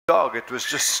dog. It was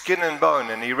just skin and bone,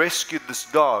 and he rescued this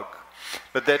dog.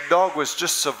 But that dog was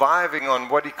just surviving on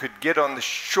what he could get on the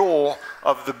shore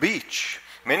of the beach.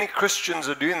 Many Christians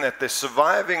are doing that. They're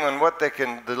surviving on what they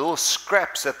can, the little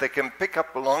scraps that they can pick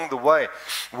up along the way.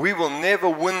 We will never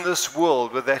win this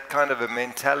world with that kind of a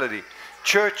mentality.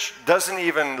 Church doesn't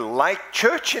even like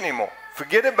church anymore.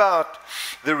 Forget about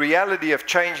the reality of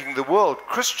changing the world.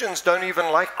 Christians don't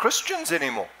even like Christians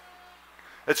anymore.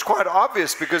 It's quite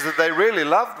obvious, because if they really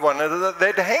loved one another,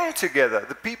 they'd hang together.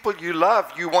 The people you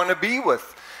love, you want to be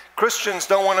with. Christians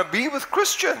don't want to be with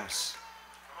Christians.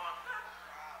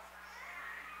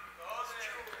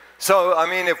 So, I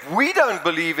mean, if we don't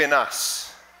believe in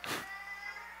us,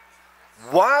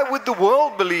 why would the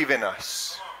world believe in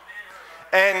us?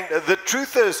 And the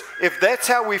truth is, if that's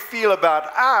how we feel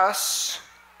about us,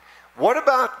 what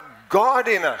about God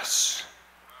in us?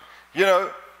 You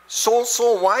know, Saul,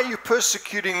 Saul, why are you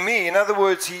persecuting me? In other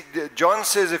words, John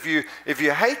says, if you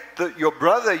hate your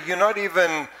brother, you're not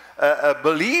even a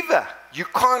believer. You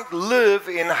can't live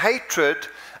in hatred,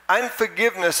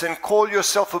 unforgiveness, and call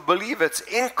yourself a believer. It's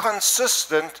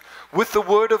inconsistent with the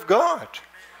Word of God.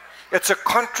 It's a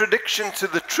contradiction to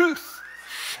the truth.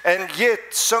 And yet,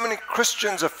 so many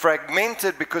Christians are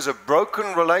fragmented because of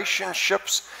broken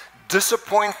relationships,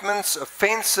 disappointments,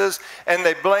 offenses, and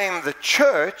they blame the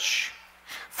church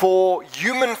for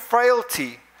human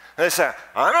frailty. And they say,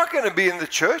 I'm not going to be in the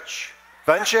church.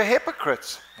 Bunch of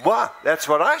hypocrites. Why? That's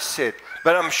what I said.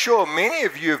 But I'm sure many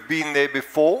of you have been there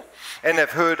before and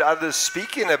have heard others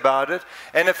speaking about it.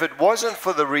 And if it wasn't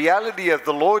for the reality of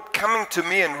the Lord coming to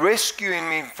me and rescuing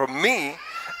me from me,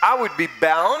 I would be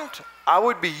bound. I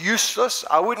would be useless.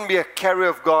 I wouldn't be a carrier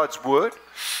of God's word.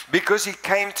 Because he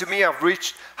came to me, I've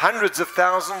reached hundreds of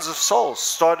thousands of souls,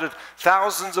 started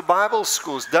thousands of Bible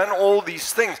schools, done all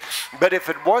these things. But if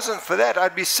it wasn't for that,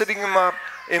 I'd be sitting in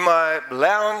my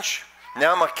lounge.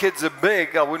 Now my kids are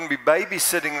big. I wouldn't be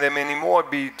babysitting them anymore.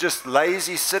 I'd be just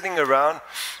lazy sitting around,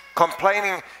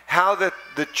 complaining how that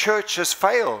the church has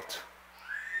failed.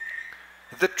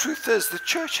 The truth is, the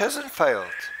church hasn't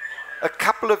failed. A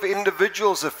couple of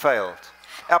individuals have failed.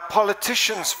 Our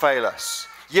politicians fail us.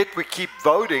 Yet we keep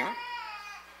voting.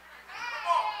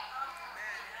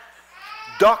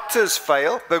 Doctors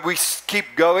fail, but we keep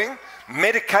going.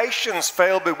 Medications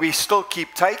fail, but we still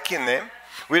keep taking them.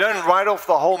 We don't write off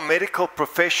the whole medical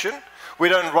profession. We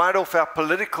don't write off our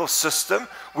political system.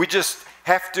 We just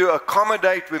have to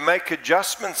accommodate. We make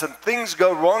adjustments, and things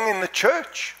go wrong in the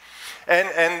church.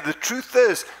 And the truth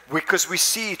is, because we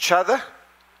see each other,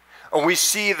 and we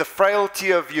see the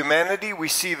frailty of humanity, we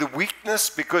see the weakness,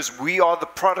 because we are the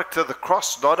product of the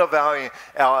cross, not of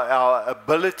our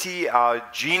ability, our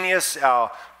genius, our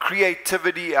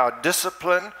creativity, our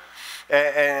discipline.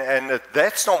 And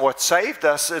that's not what saved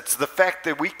us. It's the fact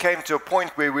that we came to a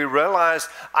point where we realized,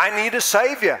 I need a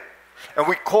Savior. And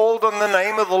we called on the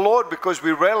name of the Lord because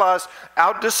we realized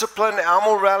our discipline, our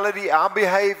morality, our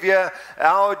behavior,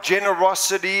 our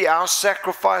generosity, our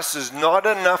sacrifice is not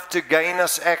enough to gain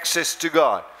us access to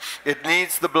God. It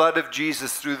needs the blood of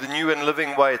Jesus through the new and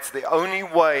living way. It's the only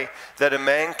way that a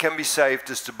man can be saved,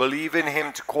 is to believe in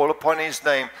him, to call upon his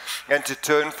name, and to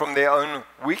turn from their own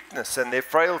weakness and their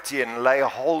frailty and lay a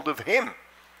hold of him.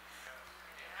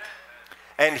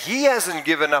 And he hasn't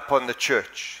given up on the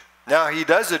church. Now, he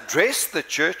does address the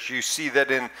church. You see that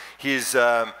in his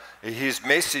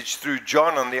message through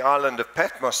John on the island of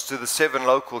Patmos to the 7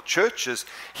 local churches.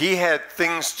 He had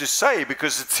things to say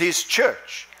because it's his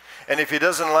church. And if he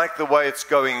doesn't like the way it's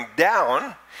going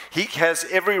down, he has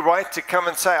every right to come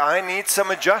and say, I need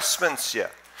some adjustments here.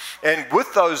 And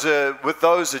with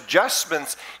those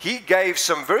adjustments, he gave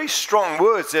some very strong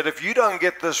words that if you don't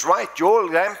get this right, your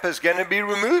lamp is going to be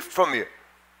removed from you.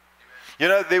 You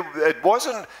know, it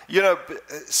wasn't, you know,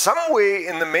 somewhere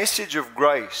in the message of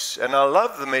grace, and I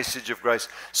love the message of grace,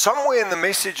 somewhere in the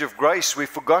message of grace we've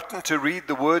forgotten to read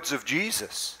the words of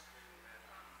Jesus.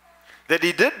 That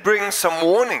he did bring some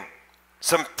warning,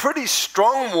 some pretty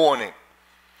strong warning.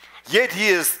 Yet he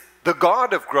is the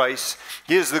God of grace,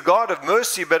 he is the God of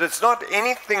mercy, but it's not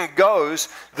anything goes.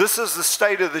 This is the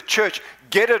state of the church.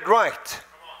 Get it right.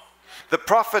 The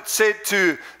prophet said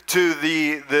to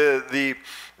the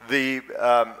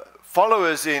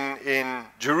followers in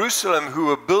Jerusalem who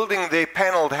were building their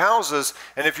paneled houses,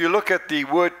 and if you look at the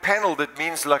word paneled, it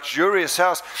means luxurious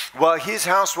house. Well, his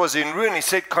house was in ruin. He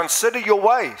said, consider your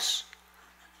ways.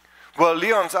 Well,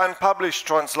 Leon's unpublished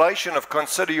translation of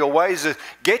consider your ways is,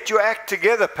 get your act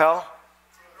together, pal.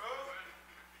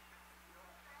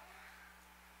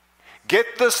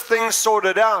 Get this thing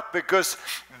sorted out, because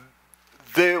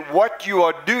what you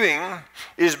are doing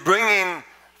is bringing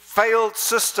failed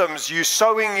systems. You're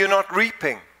sowing, you're not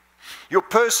reaping. Your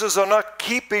purses are not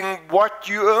keeping what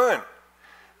you earn.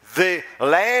 The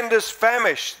land is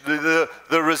famished. The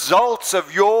results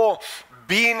of your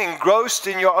being engrossed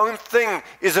in your own thing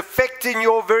is affecting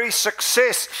your very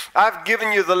success. I've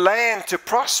given you the land to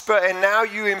prosper, and now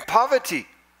you're in poverty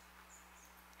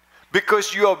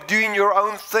because you are doing your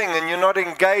own thing and you're not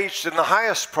engaged in the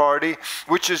highest priority,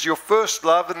 which is your first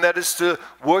love, and that is to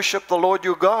worship the Lord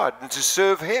your God and to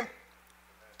serve Him.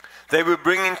 They were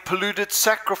bringing polluted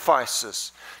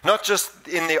sacrifices, not just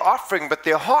in their offering, but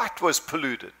their heart was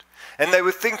polluted. And they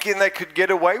were thinking they could get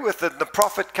away with it. And the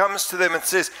prophet comes to them and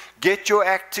says, get your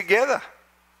act together.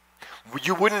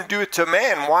 You wouldn't do it to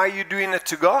man. Why are you doing it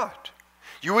to God?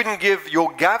 You wouldn't give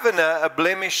your governor a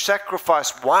blemished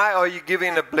sacrifice. Why are you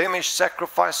giving a blemished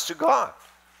sacrifice to God?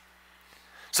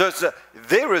 So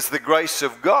there is the grace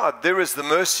of God, there is the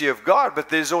mercy of God, but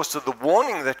there's also the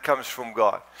warning that comes from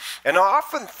God. And I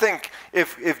often think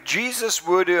if Jesus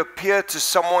were to appear to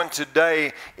someone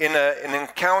today in an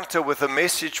encounter with a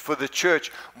message for the church,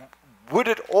 would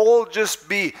it all just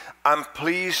be, I'm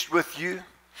pleased with you,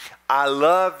 I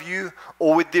love you,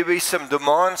 or would there be some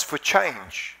demands for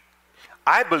change?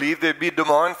 I believe there'd be a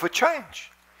demand for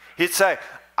change. He'd say,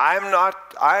 I'm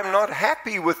not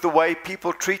happy with the way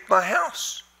people treat my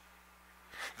house.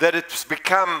 That it's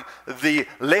become the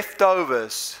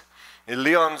leftovers. In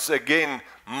Leon's, again,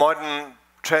 modern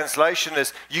translation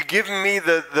is, you give me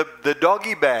the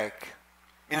doggy bag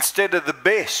instead of the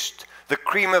best, the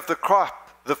cream of the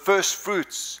crop, the first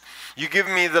fruits. You give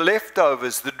me the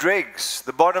leftovers, the dregs,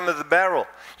 the bottom of the barrel.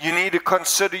 You need to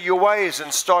consider your ways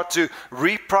and start to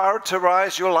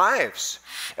reprioritize your lives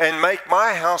and make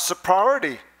my house a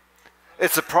priority.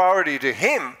 It's a priority to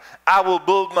Him. I will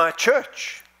build my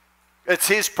church. It's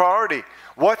His priority.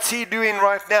 What's He doing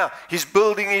right now? He's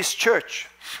building His church.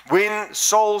 When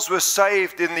souls were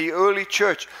saved in the early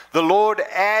church, the Lord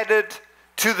added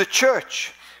to the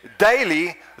church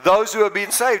daily those who have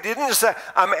been saved. He didn't just say,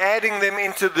 I'm adding them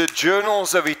into the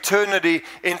journals of eternity,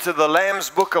 into the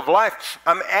Lamb's book of life.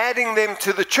 I'm adding them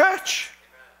to the church.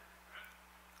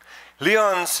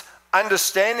 Leon's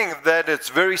understanding of that, it's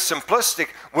very simplistic.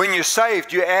 When you're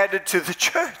saved, you're added to the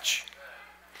church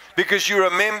because you're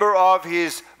a member of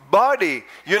His body.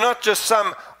 You're not just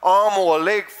some arm or a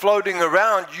leg floating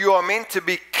around. You are meant to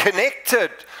be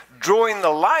connected, drawing the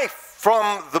life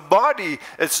from the body.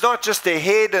 It's not just a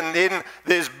head and then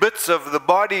there's bits of the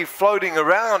body floating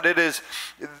around. It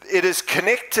is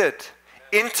connected,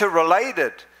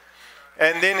 interrelated.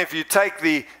 And then if you take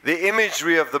the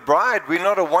imagery of the bride, we're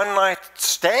not a one-night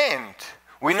stand.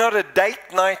 We're not a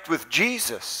date night with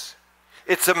Jesus.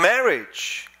 It's a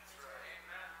marriage.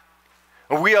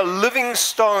 We are living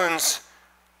stones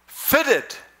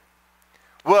fitted.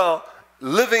 Well,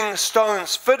 living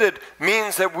stones fitted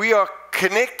means that we are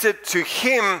connected to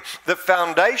Him, the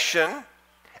foundation,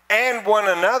 and one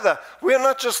another. We're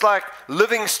not just like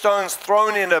living stones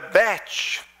thrown in a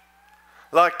batch.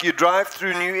 Like you drive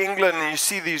through New England and you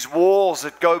see these walls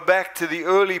that go back to the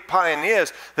early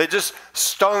pioneers. They're just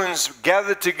stones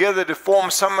gathered together to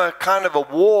form some kind of a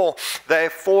wall.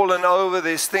 They've fallen over,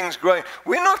 there's things growing.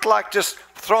 We're not like just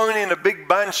thrown in a big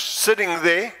bunch sitting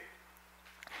there.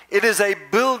 It is a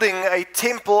building, a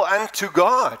temple unto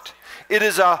God. It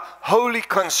is a holy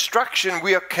construction.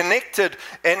 We are connected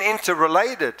and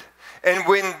interrelated. And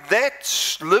when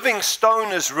that living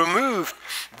stone is removed,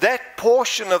 that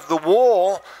portion of the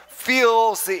wall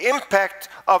feels the impact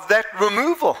of that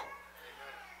removal.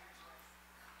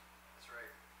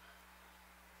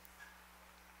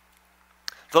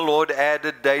 The Lord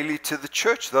added daily to the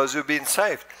church those who have been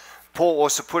saved. Paul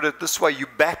also put it this way, you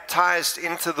baptized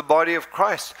into the body of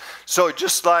Christ. So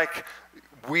just like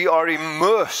we are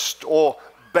immersed or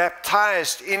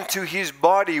baptized into His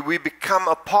body, we become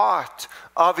a part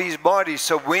of His body.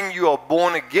 So when you are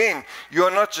born again, you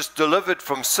are not just delivered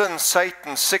from sin,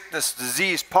 Satan, sickness,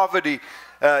 disease, poverty.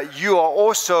 You are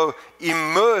also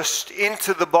immersed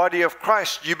into the body of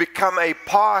Christ. You become a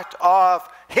part of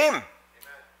Him.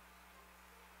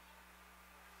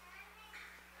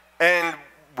 And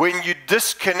when you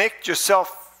disconnect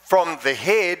yourself from the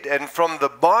head and from the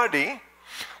body,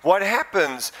 what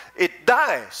happens? It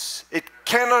dies. It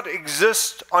cannot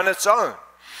exist on its own.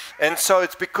 And so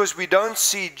it's because we don't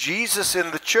see Jesus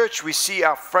in the church. We see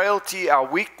our frailty, our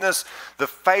weakness, the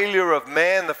failure of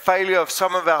man, the failure of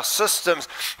some of our systems.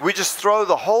 We just throw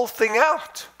the whole thing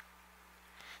out.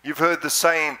 You've heard the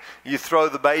saying, you throw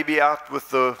the baby out with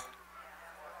the,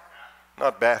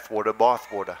 not bathwater,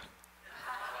 bathwater.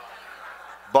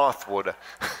 Bathwater.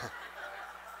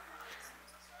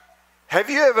 Have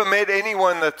you ever met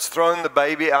anyone that's thrown the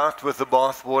baby out with the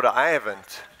bathwater? I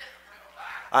haven't.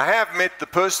 I have met the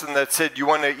person that said you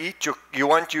want to eat you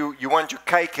want your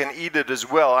cake and eat it as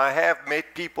well. I have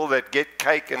met people that get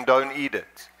cake and don't eat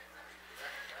it.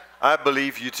 I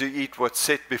believe you to eat what's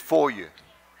set before you.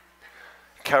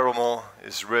 Caramel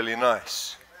is really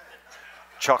nice.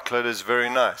 Chocolate is very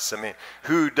nice. I mean,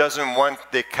 who doesn't want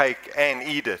their cake and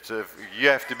eat it? You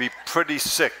have to be pretty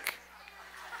sick.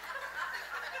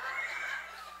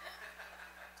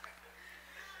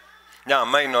 Now,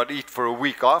 I may not eat for a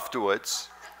week afterwards,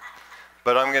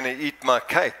 but I'm going to eat my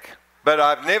cake. But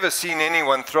I've never seen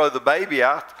anyone throw the baby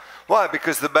out. Why?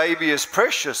 Because the baby is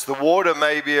precious. The water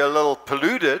may be a little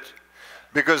polluted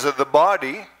because of the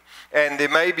body, and there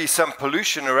may be some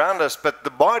pollution around us, but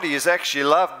the body is actually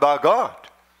loved by God.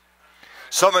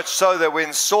 So much so that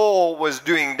when Saul was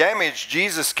doing damage,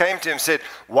 Jesus came to him and said,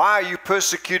 why are you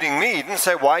persecuting me? He didn't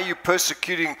say, why are you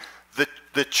persecuting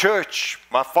the church,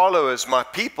 my followers, my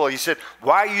people? He said,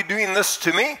 why are you doing this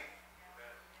to me?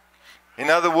 In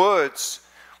other words,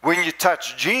 when you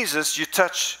touch Jesus,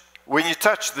 when you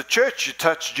touch the church, you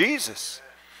touch Jesus.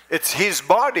 It's his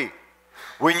body.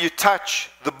 When you touch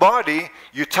the body,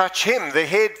 you touch him. The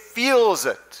head feels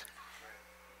it.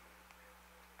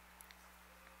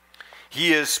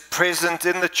 He is present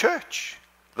in the church.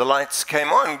 The lights came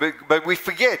on, but we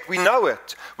forget. We know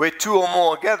it. Where two or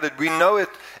more are gathered, we know it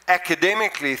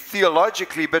academically,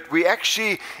 theologically, but we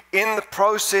actually, in the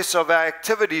process of our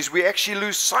activities, we actually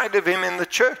lose sight of him in the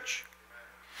church.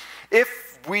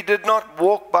 If we did not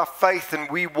walk by faith and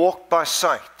we walked by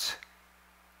sight,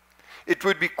 it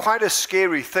would be quite a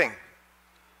scary thing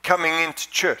coming into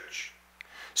church,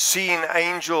 seeing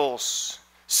angels,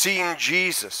 seeing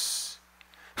Jesus,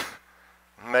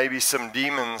 maybe some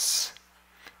demons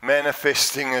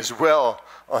manifesting as well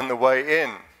on the way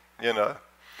in, you know.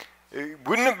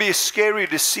 Wouldn't it be scary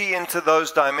to see into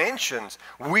those dimensions?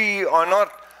 We are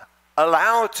not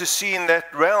allowed to see in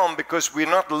that realm because we're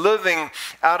not living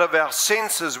out of our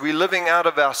senses, we're living out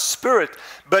of our spirit.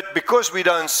 But because we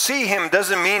don't see him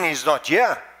doesn't mean he's not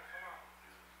here.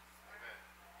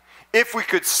 If we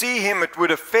could see him, it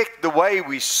would affect the way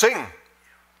we sing.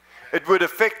 It would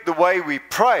affect the way we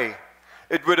pray.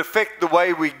 It would affect the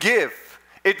way we give.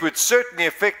 It would certainly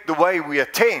affect the way we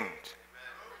attend.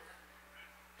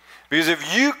 Because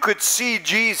if you could see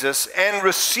Jesus and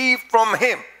receive from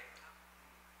him,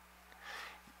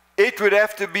 it would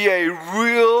have to be a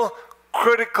real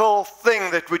critical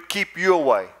thing that would keep you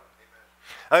away.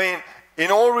 I mean,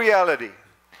 in all reality,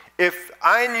 if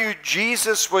I knew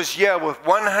Jesus was here with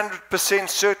 100%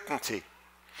 certainty,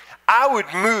 I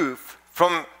would move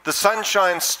from the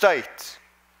Sunshine State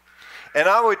and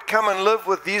I would come and live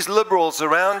with these liberals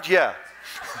around here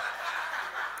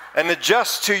and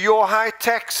adjust to your high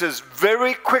taxes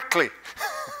very quickly.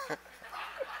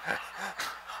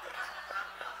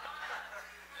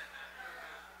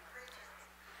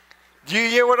 Do you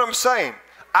hear what I'm saying?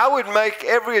 I would make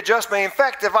every adjustment. In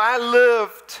fact, if I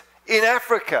lived in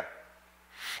Africa,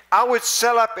 I would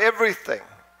sell up everything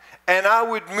and I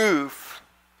would move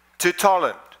to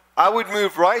Thailand. I would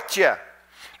move right here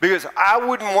because I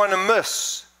wouldn't want to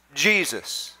miss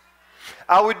Jesus.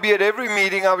 I would be at every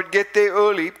meeting. I would get there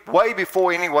early, way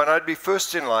before anyone. I'd be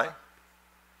first in line.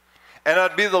 And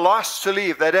I'd be the last to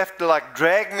leave. They'd have to like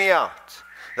drag me out.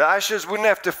 The ushers wouldn't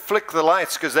have to flick the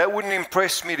lights because that wouldn't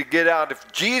impress me to get out. If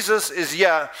Jesus is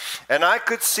here and I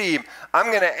could see him, I'm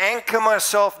going to anchor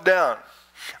myself down.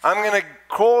 I'm going to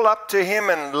crawl up to him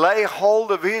and lay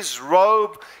hold of his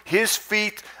robe, his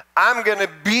feet. I'm going to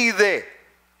be there.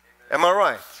 Am I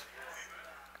right?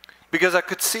 Because I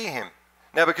could see him.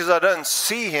 Now, because I don't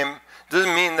see him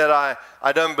doesn't mean that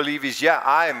I don't believe he's here.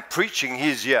 I am preaching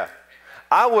he's here.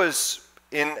 I was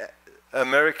in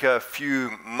America a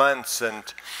few months, and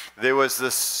there was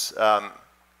this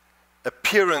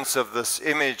appearance of this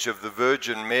image of the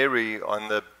Virgin Mary on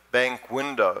the bank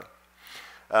window,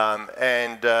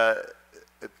 and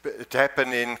it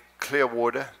happened in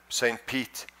Clearwater, St.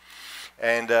 Pete,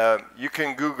 and you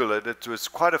can Google it. It was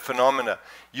quite a phenomenon.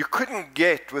 You couldn't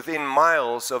get within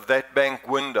miles of that bank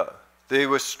window. There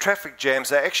was traffic jams.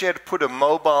 They actually had to put a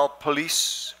mobile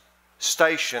police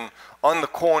station on the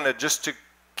corner just to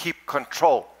keep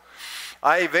control.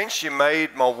 I eventually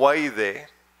made my way there,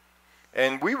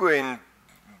 and we were in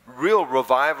real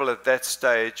revival at that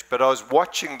stage, but I was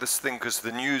watching this thing because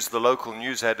the local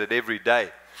news had it every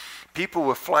day. People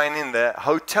were flying in there.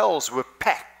 Hotels were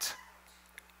packed.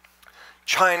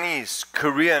 Chinese,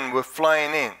 Korean were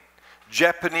flying in.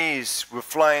 Japanese were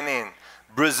flying in.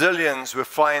 Brazilians were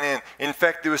flying in. In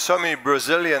fact, there were so many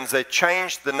Brazilians, they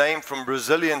changed the name from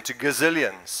Brazilian to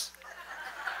Gazillions.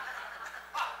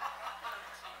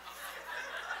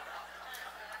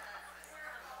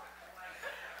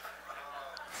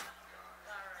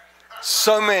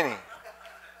 So many.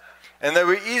 And they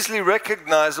were easily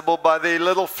recognizable by their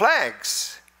little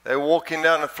flags. They were walking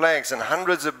down the flags, and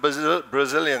hundreds of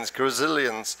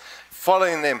Brazilians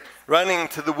following them, running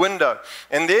to the window.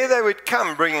 And there they would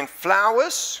come, bringing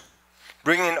flowers,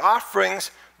 bringing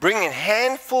offerings, bringing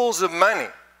handfuls of money,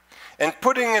 and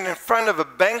putting it in front of a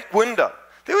bank window.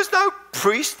 There was no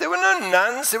priest, there were no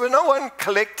nuns, there was no one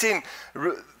collecting.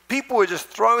 People were just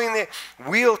throwing their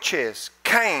wheelchairs,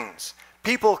 canes,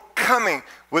 people coming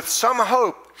with some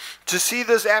hope to see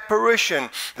this apparition,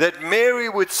 that Mary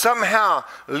would somehow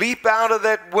leap out of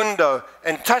that window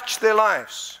and touch their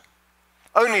lives,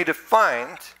 only to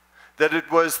find that it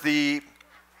was the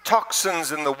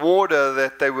toxins in the water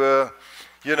that they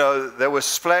were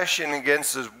splashing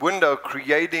against this window,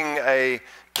 creating a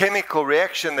chemical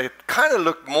reaction that kind of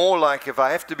looked more like, if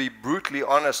I have to be brutally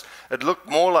honest, it looked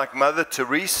more like Mother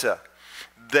Teresa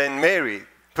than Mary.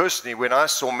 Personally, when I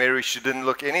saw Mary, she didn't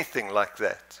look anything like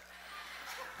that.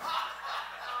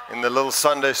 In the little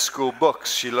Sunday school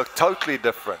books, she looked totally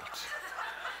different.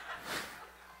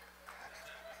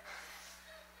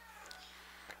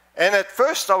 And at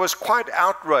first I was quite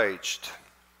outraged.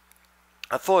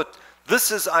 I thought,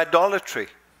 this is idolatry.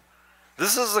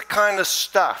 This is the kind of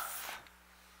stuff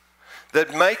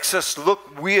that makes us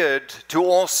look weird to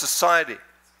all society.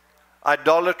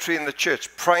 Idolatry in the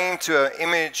church, praying to an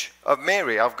image of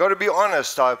Mary. I've got to be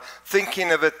honest, I'm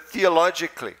thinking of it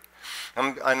theologically.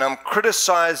 And I'm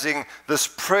criticizing this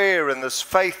prayer and this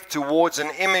faith towards an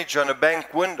image on a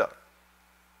bank window.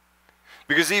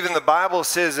 Because even the Bible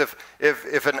says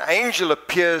if an angel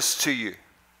appears to you,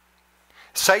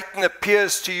 Satan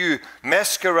appears to you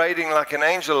masquerading like an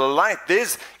angel of light,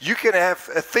 you can have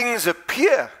things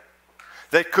appear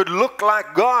that could look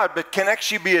like God but can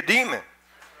actually be a demon.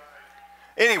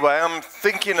 Anyway, I'm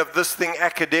thinking of this thing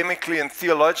academically and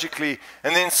theologically,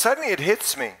 and then suddenly it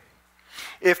hits me.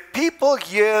 If people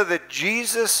hear that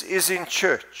Jesus is in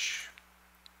church,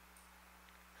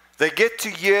 they get to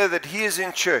hear that he is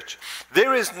in church.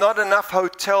 There is not enough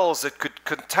hotels that could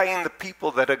contain the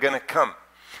people that are going to come.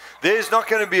 There's not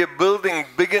going to be a building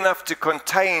big enough to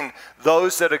contain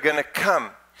those that are going to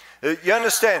come. You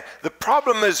understand? The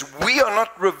problem is we are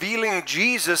not revealing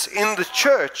Jesus in the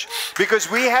church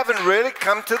because we haven't really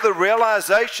come to the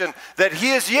realization that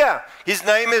he is here. His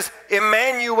name is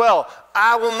Emmanuel.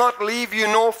 I will not leave you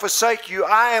nor forsake you.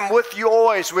 I am with you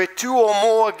always. Where two or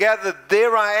more are gathered,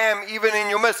 there I am, even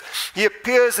in your midst. He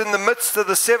appears in the midst of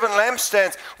the seven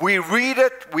lampstands. We read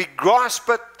it, we grasp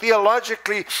it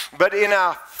theologically, but in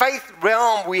our faith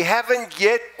realm, we haven't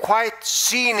yet quite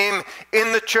seen him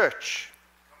in the church.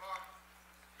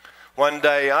 One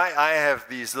day, I have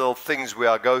these little things where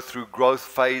I go through growth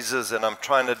phases and I'm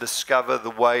trying to discover the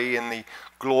way and the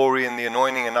glory and the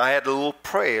anointing. And I had a little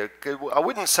prayer. I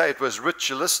wouldn't say it was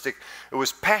ritualistic. It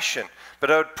was passion.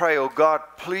 But I would pray, oh God,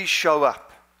 please show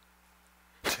up.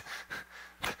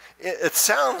 It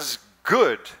sounds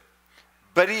good,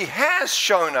 but he has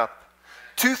shown up.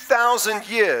 2,000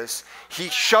 years, he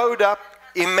showed up.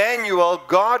 Emmanuel,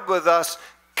 God with us,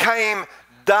 came,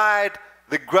 died.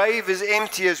 The grave is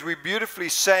empty, as we beautifully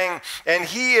sang, and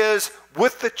he is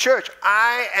with the church.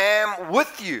 I am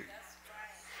with you.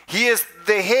 He is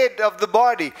the head of the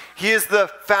body. He is the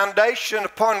foundation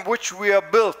upon which we are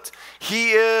built.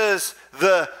 He is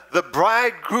the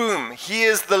bridegroom. He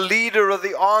is the leader of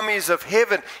the armies of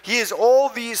heaven. He is all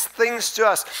these things to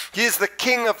us. He is the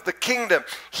king of the kingdom.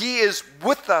 He is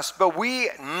with us, but we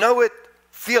know it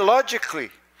theologically,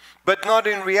 but not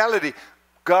in reality.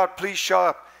 God, please show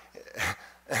up.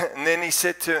 And then he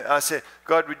said I said,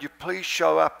 God, would you please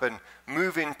show up and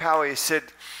move in power? He said,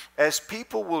 as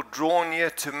people will draw near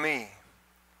to me,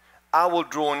 I will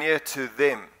draw near to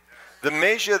them. The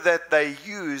measure that they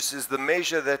use is the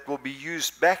measure that will be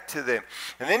used back to them.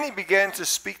 And then he began to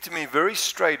speak to me very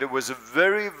straight. It was a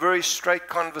very, very straight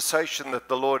conversation that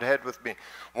the Lord had with me.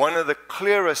 One of the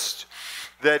clearest,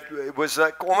 that it was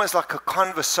like almost like a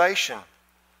conversation.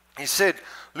 He said,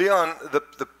 Leon,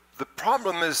 the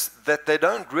problem is that they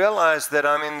don't realize that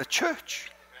I'm in the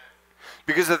church.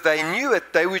 Because if they knew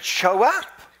it, they would show up.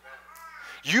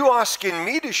 You asking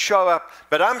me to show up,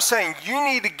 but I'm saying you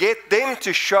need to get them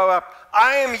to show up.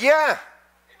 I am here.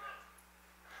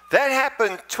 That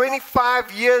happened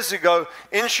 25 years ago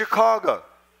in Chicago.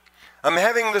 I'm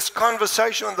having this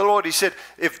conversation with the Lord. He said,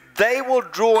 if they will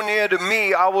draw near to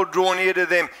me, I will draw near to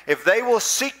them. If they will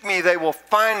seek me, they will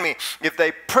find me. If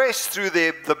they press through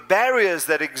the barriers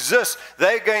that exist,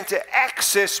 they're going to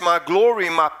access my glory,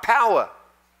 my power.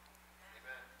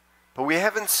 But we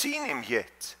haven't seen him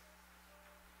yet.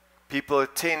 People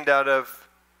attend out of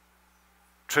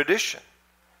tradition,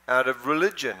 out of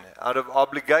religion, out of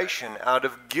obligation, out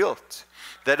of guilt.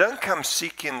 They don't come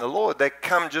seeking the Lord. They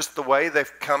come just the way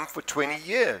they've come for 20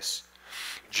 years.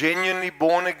 Genuinely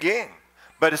born again.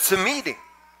 But it's a meeting.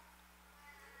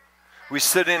 We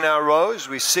sit in our rows,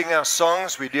 we sing our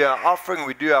songs, we do our offering,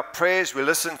 we do our prayers, we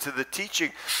listen to the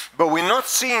teaching, but we're not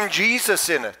seeing Jesus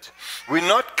in it. We're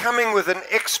not coming with an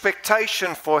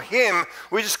expectation for Him.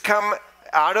 We just come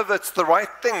out of it's the right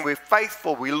thing. We're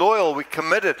faithful, we're loyal, we're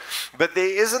committed, but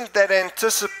there isn't that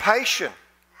anticipation.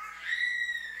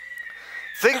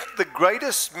 Think the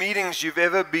greatest meetings you've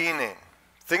ever been in,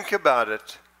 think about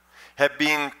it, have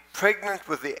been pregnant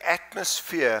with the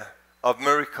atmosphere of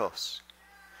miracles.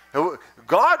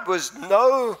 God was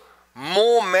no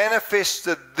more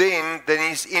manifested then than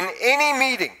He's in any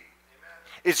meeting.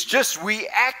 It's just we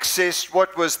accessed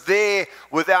what was there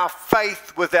with our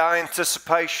faith, with our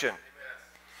anticipation.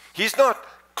 He's not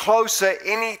closer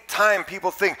any time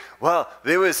people think, well,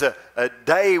 there was a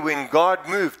day when God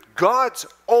moved. God's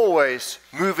always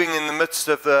moving in the midst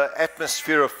of the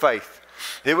atmosphere of faith.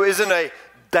 There isn't a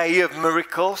day of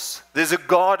miracles. There's a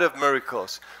God of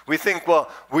miracles. We think, well,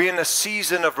 we're in a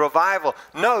season of revival.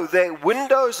 No, the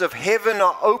windows of heaven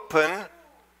are open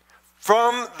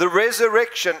from the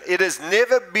resurrection. It has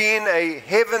never been a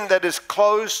heaven that is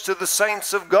closed to the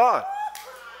saints of God.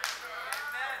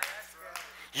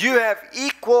 You have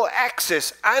equal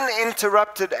access,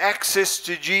 uninterrupted access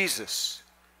to Jesus,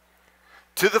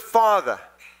 to the Father,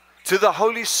 to the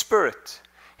Holy Spirit.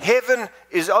 Heaven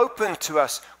is open to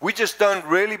us. We just don't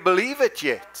really believe it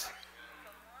yet.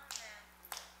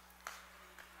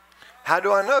 How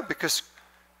do I know? Because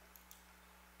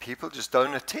people just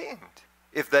don't attend.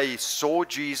 If they saw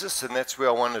Jesus, and that's where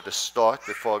I wanted to start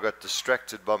before I got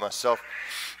distracted by myself.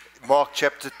 Mark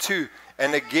chapter 2.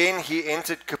 And again he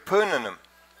entered Capernaum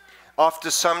after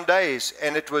some days,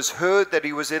 and it was heard that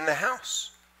he was in the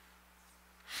house.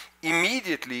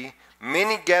 Immediately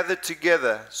many gathered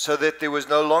together so that there was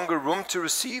no longer room to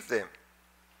receive them,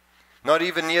 not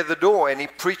even near the door. And he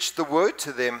preached the word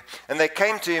to them. And they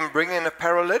came to him bringing a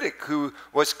paralytic who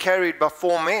was carried by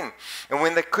 4 men. And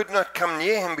when they could not come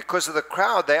near him because of the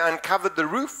crowd, they uncovered the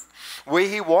roof where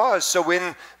he was. So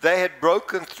when they had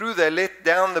broken through, they let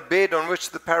down the bed on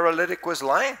which the paralytic was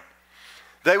lying.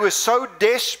 They were so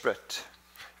desperate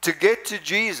to get to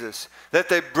Jesus that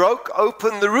they broke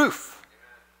open the roof.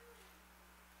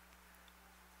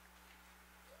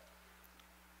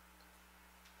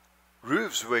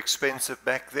 Roofs were expensive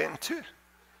back then too.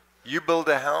 You build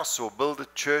a house or build a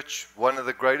church, one of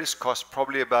the greatest costs,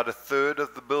 probably about a third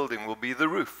of the building will be the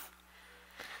roof.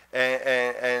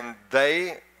 And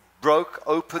they broke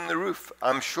open the roof.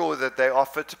 I'm sure that they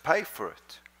offered to pay for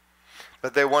it.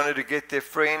 But they wanted to get their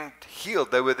friend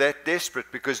healed. They were that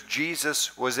desperate because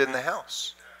Jesus was in the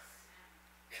house.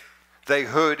 They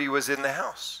heard he was in the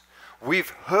house. We've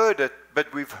heard it,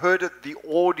 but we've heard it the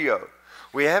audio.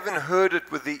 We haven't heard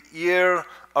it with the ear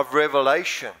of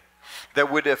revelation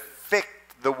that would affect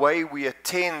the way we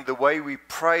attend, the way we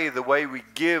pray, the way we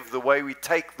give, the way we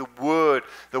take the word,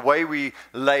 the way we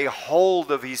lay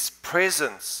hold of His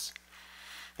presence.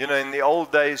 You know, in the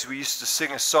old days we used to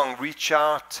sing a song, reach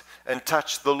out and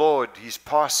touch the Lord, He's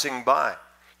passing by.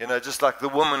 You know, just like the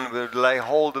woman would lay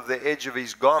hold of the edge of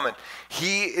His garment.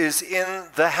 He is in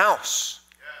the house.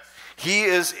 He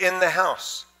is in the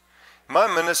house. My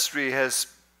ministry has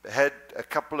had a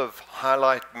couple of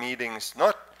highlight meetings,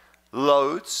 not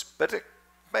loads, but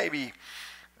maybe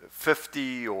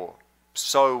 50 or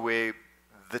so, where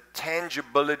the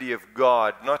tangibility of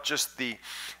God, not just the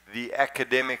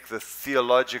academic, the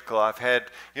theological. I've had,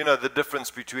 you know, the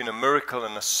difference between a miracle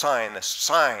and a sign. A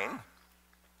sign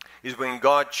is when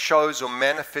God shows or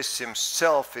manifests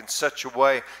Himself in such a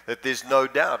way that there's no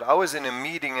doubt. I was in a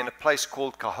meeting in a place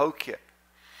called Cahokia,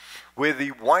 where the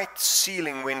white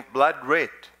ceiling went blood red.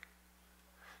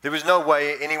 There was no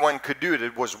way anyone could do it.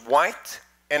 It was white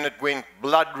and it went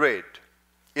blood red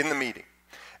in the meeting.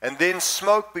 And then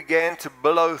smoke began to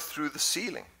billow through the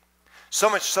ceiling. So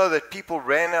much so that people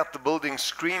ran out the building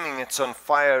screaming, it's on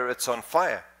fire, it's on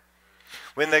fire.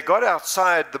 When they got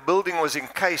outside, the building was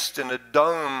encased in a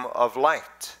dome of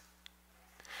light.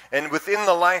 And within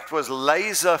the light was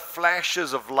laser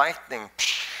flashes of lightning.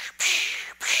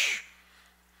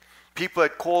 People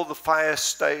had called the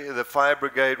fire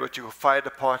brigade, what you call fire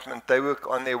department. They were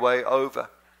on their way over.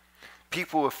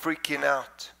 People were freaking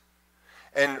out.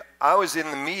 And I was in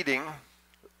the meeting.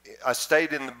 I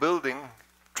stayed in the building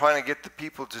trying to get the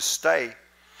people to stay.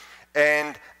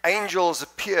 And angels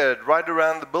appeared right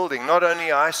around the building. Not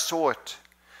only I saw it,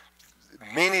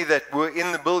 many that were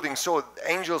in the building saw it.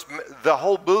 Angels. The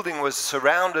whole building was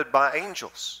surrounded by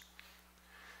angels.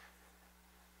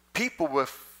 people were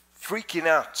freaking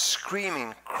out,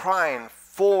 screaming, crying,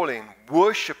 falling,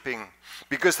 worshiping,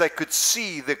 because they could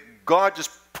see that God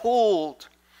just pulled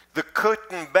the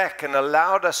curtain back and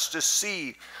allowed us to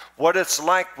see what it's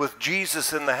like with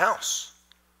Jesus in the house.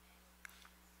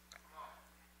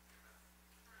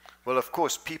 Well, of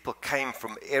course, people came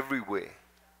from everywhere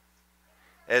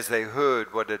as they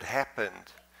heard what had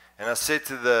happened. And I said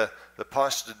to the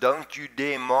pastor, don't you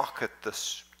dare market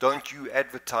this. Don't you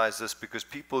advertise this, because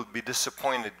people will be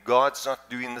disappointed. God's not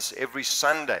doing this every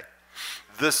Sunday.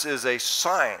 This is a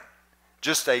sign,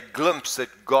 just a glimpse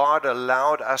that God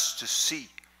allowed us to see.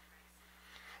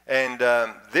 And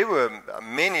there were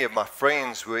many of my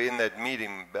friends were in that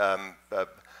meeting.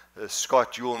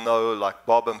 Scott, you will know, like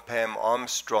Bob and Pam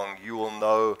Armstrong. You will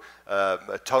know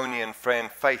Tony and Fran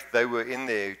Faith. They were in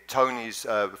there. Tony's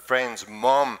Fran's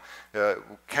mom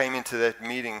came into that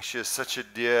meeting. She was such a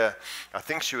dear, I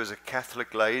think she was a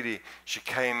Catholic lady. She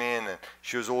came in and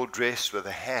she was all dressed with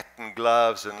a hat and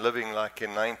gloves and living like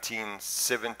in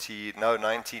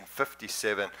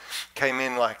 1957. Came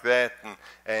in like that,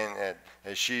 and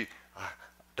she...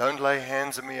 Don't lay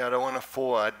hands on me, I don't want to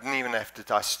fall. I didn't even have to.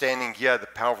 I was standing here, the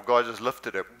power of God just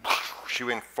lifted her. She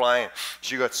went flying.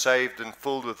 She got saved and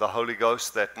filled with the Holy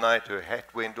Ghost that night. Her hat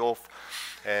went off,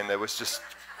 and it was just...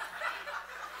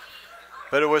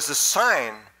 But it was a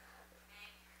sign.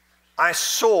 I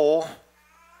saw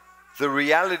the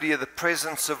reality of the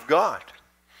presence of God.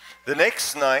 The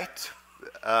next night,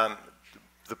 the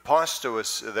pastor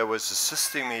that was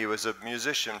assisting me, he was a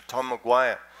musician, Tom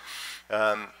McGuire.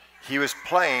 He was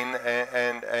playing,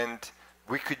 and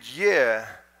we could hear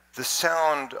the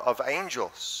sound of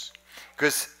angels,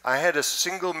 because I had a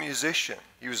single musician.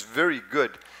 He was very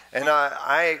good, and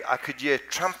I could hear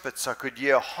trumpets, I could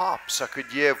hear harps, I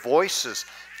could hear voices,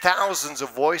 thousands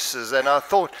of voices, and I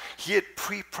thought he had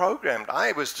pre-programmed.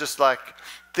 I was just like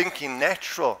thinking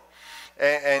natural,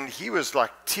 and he was like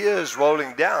tears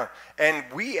rolling down, and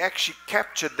we actually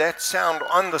captured that sound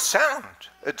on the sound.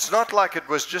 It's not like it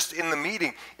was just in the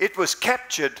meeting. It was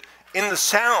captured in the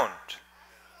sound.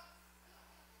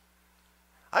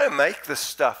 I don't make this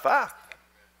stuff up.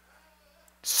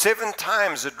 7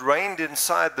 times it rained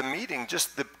inside the meeting.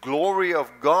 Just the glory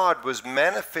of God was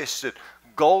manifested.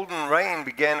 Golden rain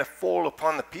began to fall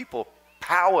upon the people.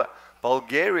 Power.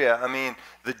 Bulgaria, I mean,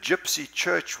 the Gypsy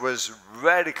church was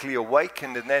radically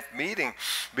awakened in that meeting,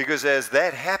 because as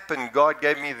that happened, God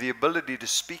gave me the ability to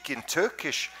speak in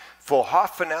Turkish for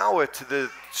half an hour to the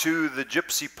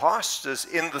Gypsy pastors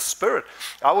in the spirit.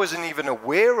 I wasn't even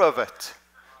aware of it.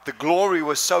 The glory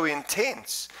was so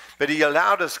intense, but he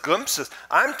allowed us glimpses.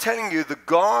 I'm telling you, the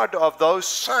God of those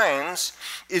signs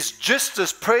is just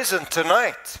as present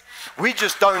tonight. We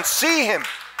just don't see him.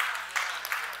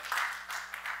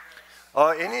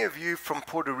 Are any of you from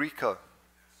Puerto Rico?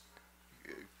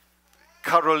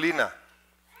 Carolina.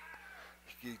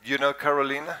 You know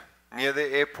Carolina? Near the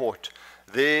airport.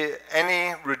 There,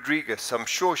 Annie Rodriguez. I'm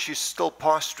sure she's still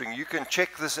pastoring. You can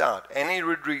check this out. Annie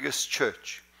Rodriguez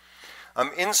Church.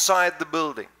 I'm inside the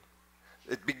building.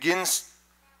 It begins,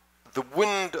 the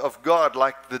wind of God,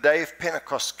 like the day of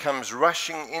Pentecost, comes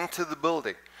rushing into the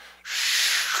building.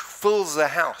 Fills the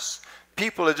house.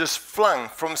 People are just flung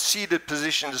from seated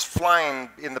position, just flying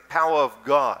in the power of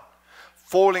God,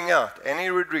 falling out. Annie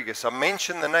Rodriguez, I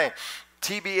mentioned the name.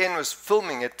 TBN was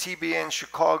filming it. TBN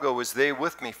Chicago was there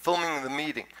with me, filming the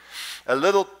meeting. A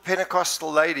little Pentecostal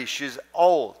lady, she's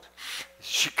old.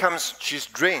 She comes, she's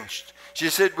drenched. She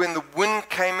said when the wind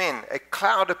came in, a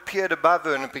cloud appeared above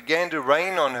her and it began to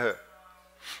rain on her.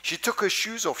 She took her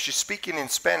shoes off. She's speaking in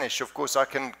Spanish. Of course, I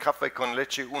can café con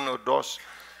leche, uno, dos,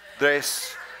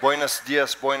 tres. Buenos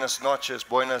días, buenas noches,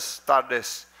 buenas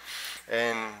tardes,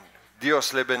 and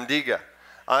Dios le bendiga.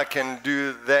 I can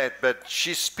do that, but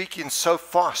she's speaking so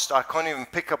fast, I can't even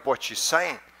pick up what she's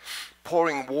saying.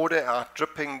 Pouring water out,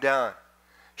 dripping down.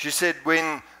 She said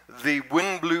when the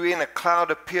wind blew in, a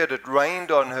cloud appeared, it rained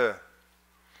on her.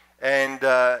 And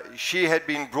she had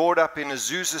been brought up in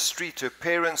Azusa Street. Her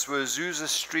parents were Azusa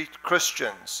Street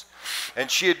Christians. And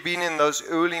she had been in those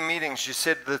early meetings. She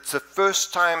said that's the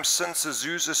first time since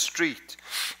Azusa Street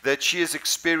that she has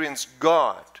experienced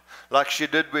God like she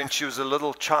did when she was a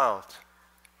little child.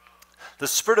 The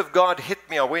Spirit of God hit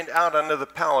me. I went out under the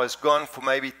power. I was gone for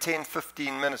maybe 10,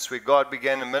 15 minutes where God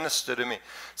began to minister to me.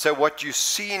 So what you've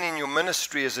seen in your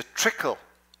ministry is a trickle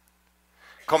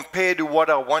compared to what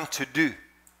I want to do.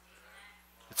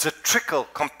 It's a trickle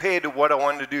compared to what I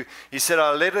want to do. He said,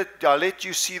 I'll let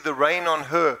you see the rain on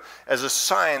her as a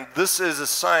sign. This is a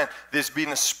sign. There's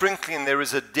been a sprinkling. There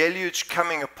is a deluge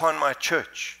coming upon my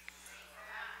church.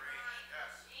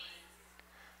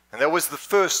 And that was the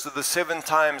first of the 7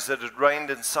 times that it rained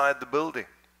inside the building.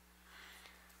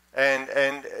 And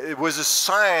it was a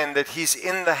sign that he's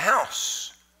in the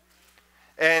house.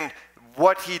 And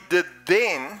what he did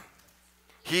then,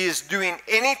 he is doing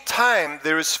any time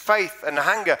there is faith and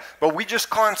hunger, but we just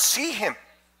can't see him.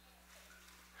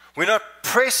 We're not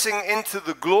pressing into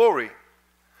the glory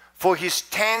for his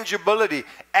tangibility.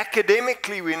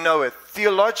 Academically we know it.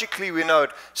 Theologically we know it.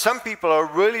 Some people are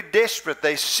really desperate.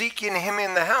 They're seeking him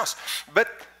in the house. But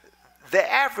the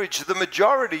average, the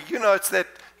majority, it's that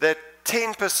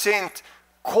 10%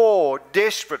 core,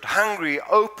 desperate, hungry,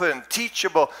 open,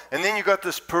 teachable. And then you got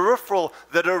this peripheral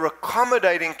that are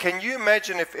accommodating. Can you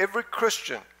imagine if every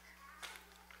Christian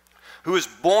who is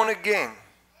born again,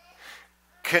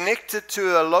 connected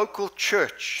to a local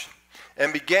church,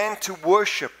 and began to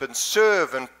worship and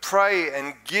serve and pray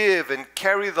and give and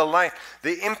carry the light,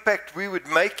 the impact we would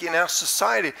make in our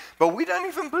society. But we don't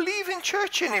even believe in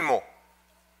church anymore.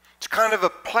 It's kind of a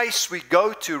place we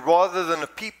go to rather than a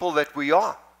people that we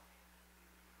are.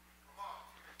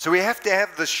 So we have to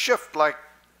have the shift. Like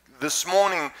this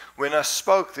morning when I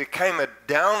spoke, there came a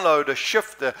download, a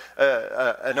shift,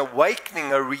 an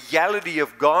awakening, a reality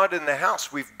of God in the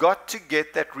house. We've got to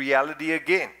get that reality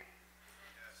again.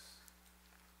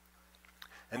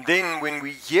 And then when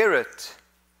we hear it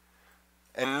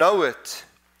and know it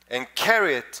and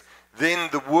carry it, then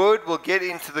the word will get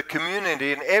into the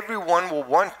community and everyone will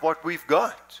want what we've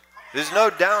got. There's no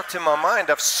doubt in my mind.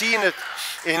 I've seen it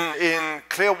in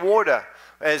Clearwater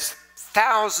as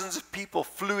thousands of people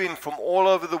flew in from all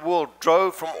over the world,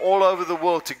 drove from all over the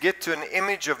world to get to an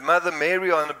image of Mother Mary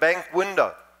on a bank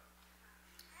window.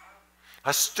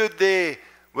 I stood there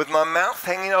with my mouth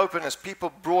hanging open as people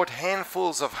brought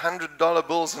handfuls of $100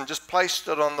 bills and just placed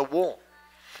it on the wall,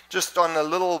 just on a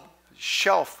little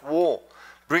shelf wall,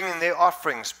 bringing their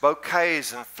offerings,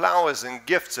 bouquets and flowers and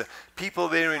gifts. People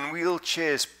there in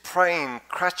wheelchairs praying,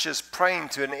 crutches praying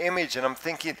to an image. And I'm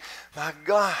thinking, my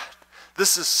God,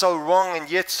 this is so wrong and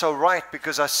yet so right,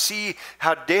 because I see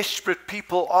how desperate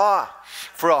people are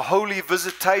for a holy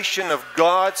visitation of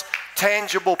God's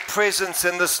tangible presence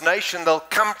in this nation. They'll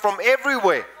come from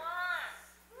everywhere.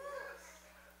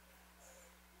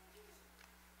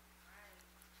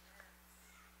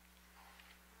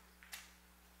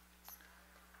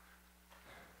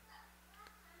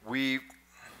 We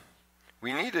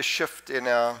need a shift in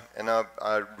our, and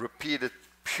I repeat it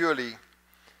purely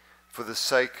for the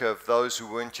sake of those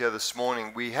who weren't here this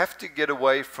morning. We have to get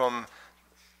away from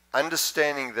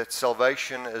understanding that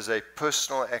salvation is a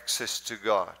personal access to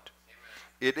God.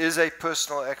 It is a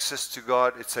personal access to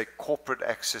God. It's a corporate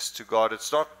access to God.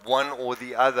 It's not one or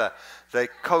the other. They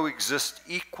coexist,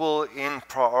 equal in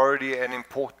priority and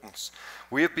importance.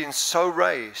 We have been so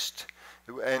raised,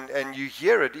 and you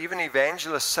hear it, even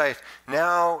evangelists say it.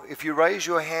 Now, if you raise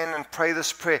your hand and pray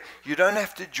this prayer, you don't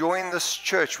have to join this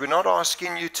church. We're not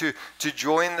asking you to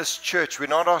join this church. We're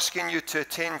not asking you to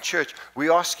attend church.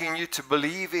 We're asking you to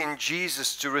believe in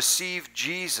Jesus, to receive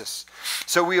Jesus.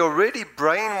 So we're already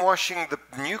brainwashing the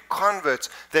new converts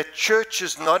that church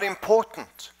is not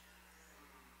important.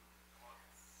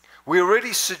 We're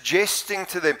already suggesting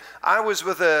to them. I was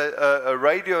with a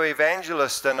radio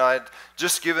evangelist, and I'd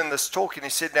just given this talk, and he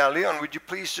said, now, Leon, would you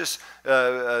please just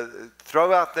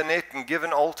throw out the net and give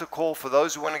an altar call for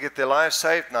those who want to get their lives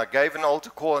saved? And I gave an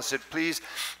altar call and said, please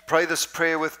pray this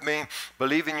prayer with me.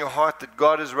 Believe in your heart that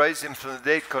God has raised him from the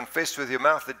dead. Confess with your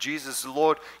mouth that Jesus is the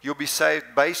Lord. You'll be saved.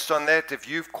 Based on that, if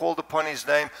you've called upon his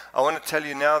name, I want to tell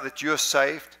you now that you're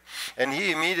saved. And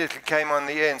he immediately came on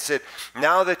the air and said,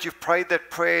 now that you've prayed that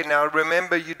prayer, now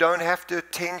remember, you don't have to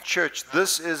attend church.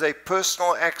 This is a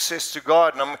personal access to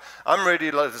God. And I'm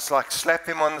ready to just like slap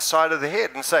him on the side of the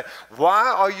head and say,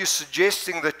 why are you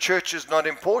suggesting that church is not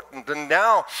important? And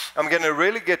now I'm going to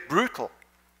really get brutal.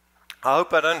 I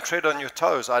hope I don't tread on your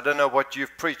toes. I don't know what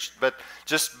you've preached, but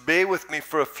just bear with me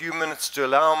for a few minutes to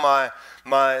allow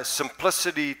my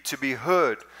simplicity to be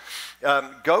heard.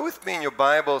 Go with me in your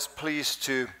Bibles, please,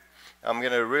 to... I'm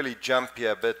going to really jump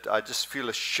here, but I just feel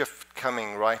a shift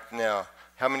coming right now.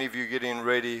 How many of you are getting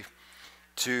ready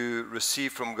to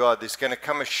receive from God? There's going to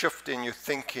come a shift in your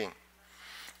thinking.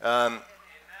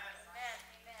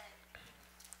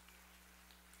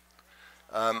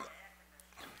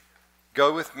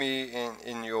 Go with me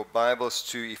in your Bibles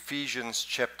to Ephesians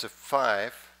chapter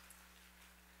 5,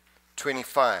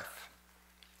 25.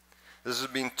 This has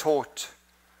been taught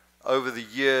over the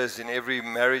years in every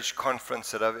marriage conference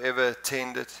that I've ever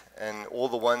attended, and all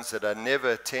the ones that I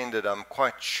never attended. I'm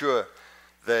quite sure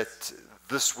that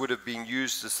this would have been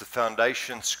used as the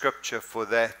foundation scripture for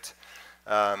that.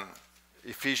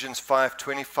 Ephesians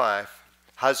 5:25.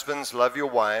 Husbands, love your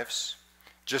wives,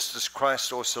 just as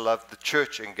Christ also loved the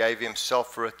church and gave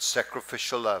himself for its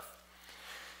sacrificial love.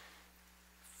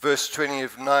 Verse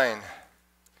 29,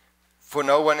 for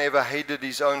no one ever hated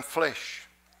his own flesh,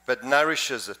 but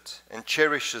nourishes it and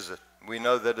cherishes it. We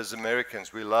know that as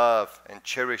Americans, we love and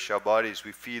cherish our bodies.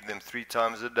 We feed them 3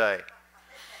 times a day.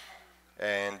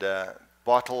 And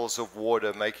bottles of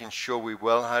water, making sure we're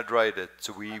well hydrated.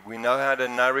 So we know how to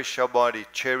nourish our body,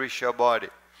 cherish our body.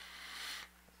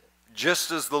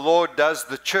 Just as the Lord does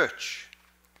the church.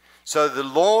 So the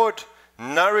Lord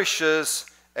nourishes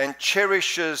and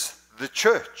cherishes the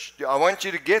church. I want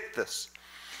you to get this.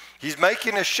 He's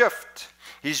making a shift.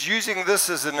 He's using this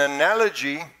as an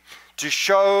analogy to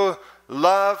show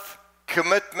love,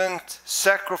 commitment,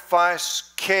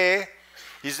 sacrifice, care.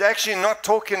 He's actually not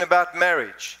talking about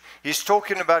marriage. He's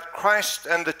talking about Christ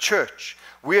and the church.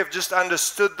 We have just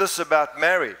understood this about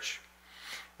marriage.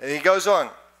 And he goes on,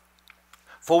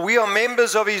 for we are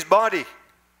members of his body.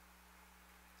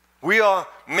 We are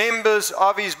members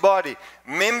of his body.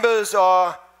 Members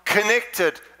are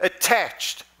connected,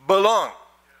 attached, belong.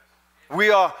 We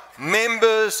are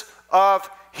members of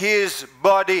his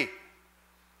body.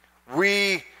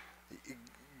 We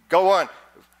go on.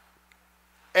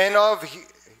 And of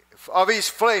his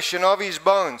flesh and of his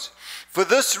bones. For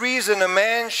this reason a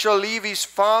man shall leave his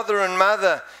father and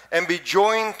mother and be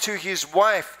joined to his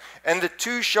wife, and the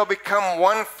two shall become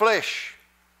one flesh.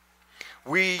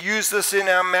 We use this in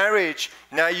our marriage.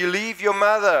 Now you leave your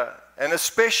mother, and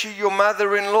especially your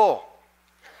mother-in-law.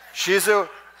 She's a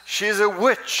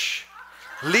witch.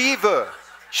 Leave her.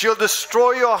 She'll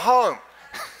destroy your home.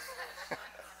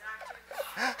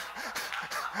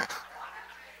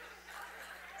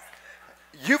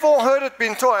 You've all heard it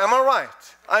being taught, am I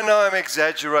right? I know I'm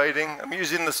exaggerating. I'm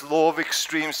using this law of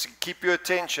extremes to keep your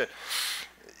attention.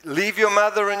 Leave your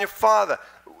mother and your father.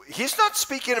 He's not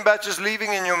speaking about just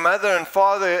leaving in your mother and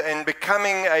father and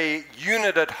becoming a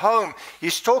unit at home.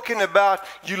 He's talking about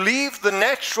you leave the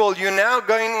natural, you're now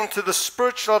going into the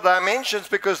spiritual dimensions,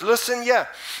 because listen here,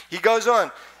 he goes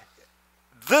on,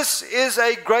 this is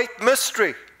a great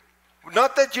mystery.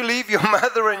 Not that you leave your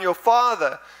mother and your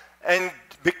father and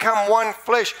become one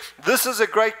flesh. This is a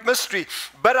great mystery.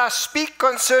 But I speak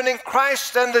concerning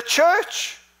Christ and the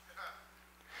church.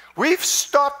 We've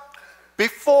stopped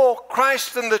before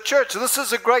Christ and the church. This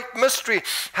is a great mystery.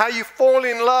 How you fall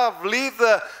in love, leave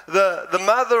the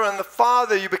mother and the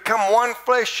father, you become one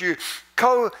flesh, you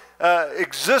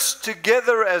exist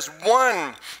together as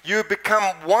one. You become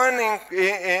one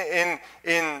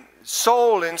in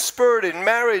soul, in spirit, in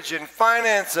marriage, in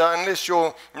finance, unless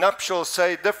your nuptials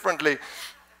say differently.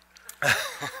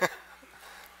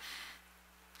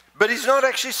 But he's not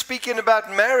actually speaking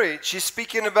about marriage. He's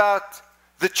speaking about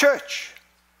the church.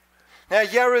 Now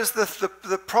here is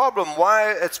the problem.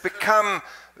 Why it's become,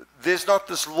 there's not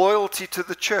this loyalty to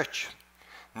the church.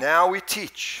 Now we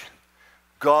teach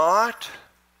God,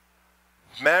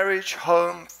 marriage,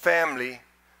 home, family,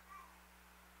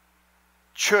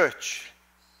 church,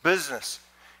 business.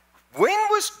 When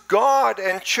was God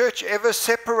and church ever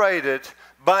separated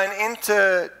by an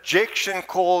interjection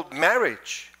called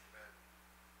marriage?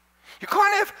 You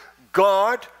can't have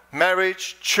God,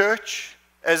 marriage, church,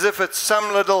 as if it's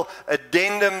some little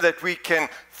addendum that we can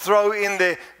throw in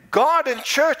there. God and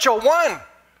church are one.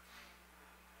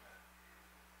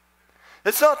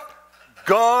 It's not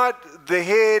God, the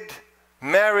head,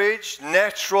 marriage,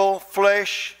 natural,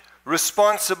 flesh,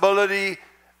 responsibility,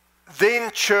 then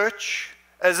church,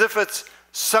 as if it's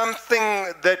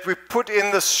something that we put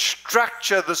in this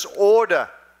structure, this order.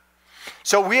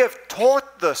 So we have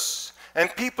taught this,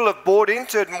 and people have bought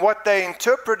into it, and what they're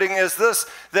interpreting is this,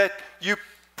 that you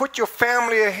put your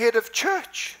family ahead of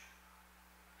church.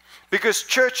 Because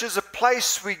church is a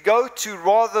place we go to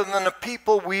rather than a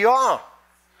people we are.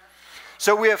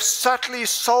 So we have subtly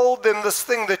sold them this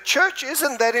thing. The church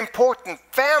isn't that important.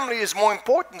 Family is more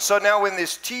important. So now when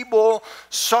there's t-ball,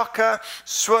 soccer,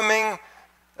 swimming,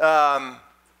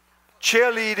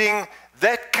 cheerleading,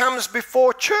 that comes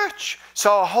before church.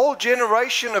 So a whole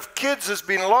generation of kids has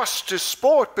been lost to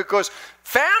sport because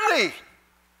family.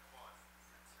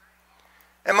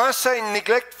 Am I saying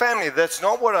neglect family? That's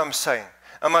not what I'm saying.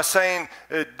 Am I saying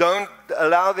don't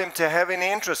allow them to have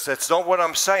any interest? That's not what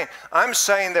I'm saying. I'm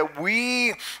saying that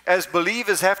we as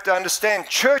believers have to understand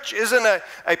church isn't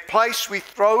a place we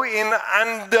throw in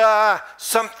under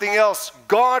something else.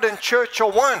 God and church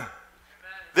are one. Amen.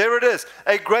 There it is.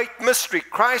 A great mystery.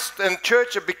 Christ and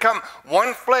church have become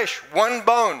one flesh, one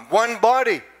bone, one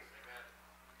body.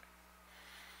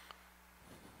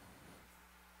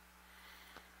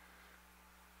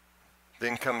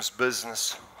 Then comes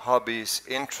business, hobbies,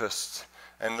 interests.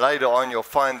 And later on, you'll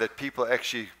find that people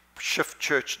actually shift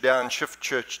church down, shift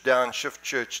church down, shift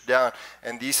church down,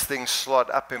 and these things slot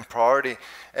up in priority.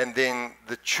 And then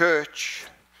the church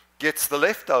gets the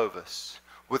leftovers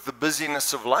with the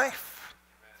busyness of life.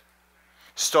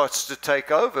 Starts to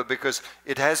take over because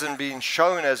it hasn't been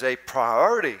shown as a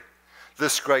priority,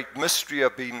 this great mystery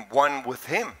of being one with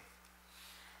Him.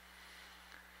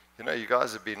 You know, you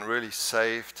guys have been really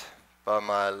saved by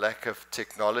my lack of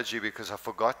technology because I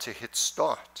forgot to hit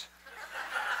start.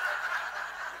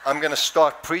 I'm going to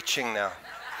start preaching now.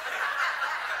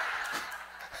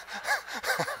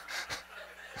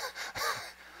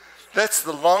 That's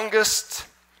the longest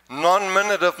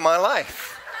non-minute of my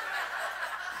life.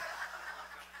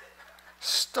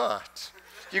 Start.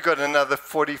 You got another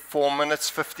 44 minutes,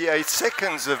 58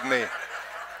 seconds of me.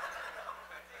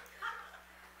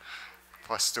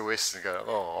 Pastor Weston go,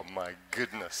 oh my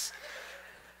goodness.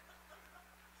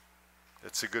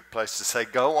 That's a good place to say,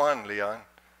 go on, Leon.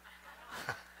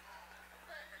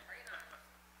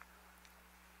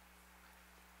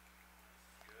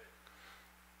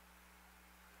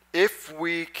 If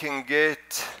we can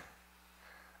get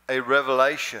a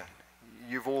revelation,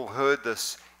 you've all heard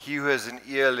this, he who has an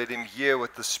ear, let him hear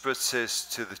what the Spirit says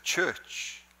to the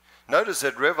church. Notice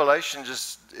that revelation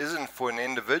just isn't for an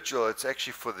individual, it's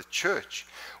actually for the church.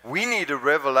 We need a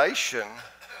revelation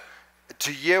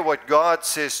to hear what God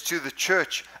says to the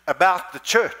church about the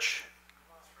church.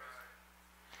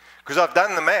 Because I've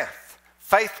done the math.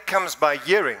 Faith comes by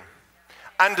hearing.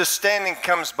 Understanding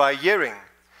comes by hearing.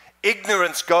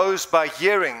 Ignorance goes by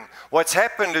hearing. What's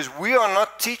happened is we are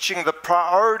not teaching the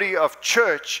priority of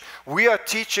church. We are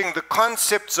teaching the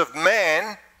concepts of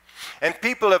man, and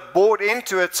people have bought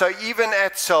into it. So even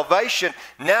at salvation,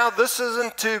 now this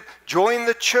isn't to join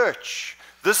the church.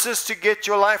 This is to get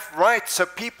your life right. So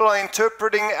people are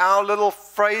interpreting our little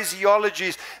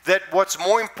phraseologies that what's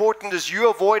more important is you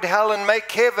avoid hell and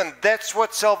make heaven. That's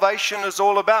what salvation is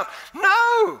all about.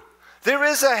 No! There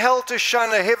is a hell to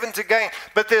shun, a heaven to gain,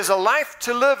 but there's a life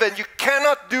to live, and you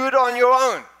cannot do it on your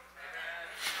own.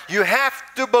 You have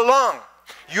to belong.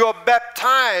 You are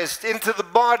baptized into the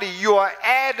body. You are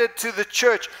added to the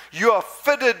church. You are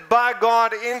fitted by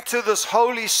God into this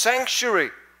holy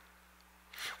sanctuary.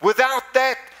 Without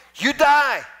that, you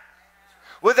die.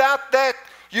 Without that,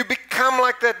 you become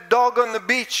like that dog on the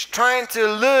beach trying to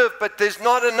live, but there's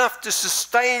not enough to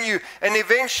sustain you. And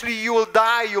eventually you will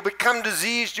die. You'll become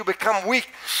diseased. You'll become weak.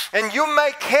 And you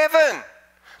make heaven.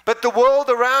 But the world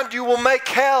around you will make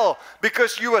hell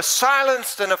because you were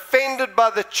silenced and offended by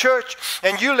the church.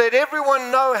 And you let everyone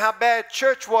know how bad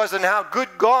church was and how good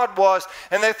God was.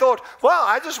 And they thought, well,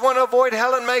 I just want to avoid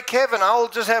hell and make heaven. I'll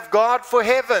just have God for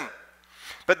heaven.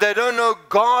 But they don't know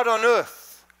God on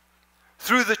earth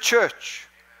through the church.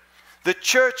 The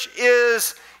church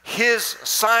is His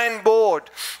signboard,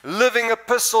 living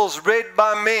epistles read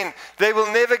by men. They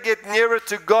will never get nearer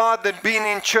to God than being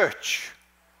in church,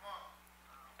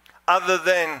 other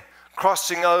than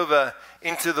crossing over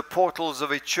into the portals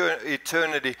of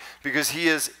eternity, because He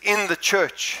is in the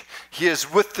church. He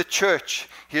is with the church.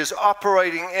 He is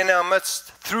operating in our midst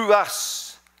through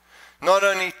us, not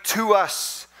only to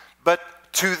us, but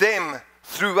to them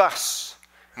through us,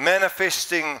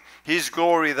 manifesting His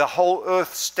glory. The whole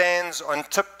earth stands on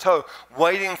tiptoe,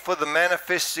 waiting for the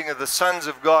manifesting of the sons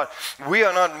of God. We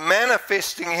are not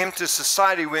manifesting Him to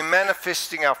society. We're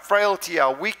manifesting our frailty,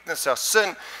 our weakness, our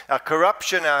sin, our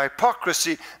corruption, our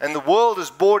hypocrisy, and the world is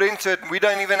bought into it, and we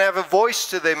don't even have a voice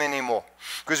to them anymore,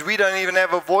 because we don't even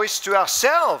have a voice to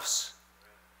ourselves.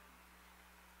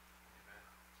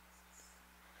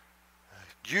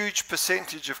 A huge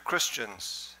percentage of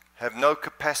Christians have no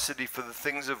capacity for the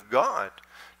things of God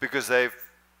because they've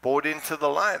bought into the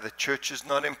lie. The church is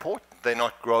not important. They're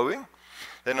not growing.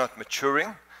 They're not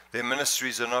maturing. Their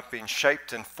ministries are not being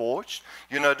shaped and forged.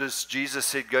 You notice Jesus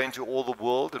said, go into all the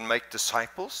world and make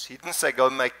disciples. He didn't say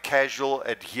go make casual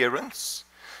adherents.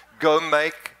 Go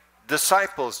make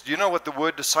disciples. Do you know what the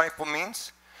word disciple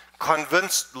means?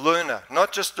 Convinced learner.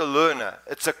 Not just a learner.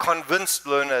 It's a convinced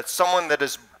learner. It's someone that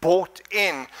is bought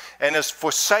in and has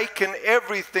forsaken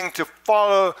everything to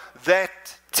follow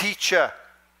that teacher,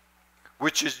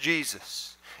 which is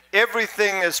Jesus.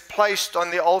 Everything is placed on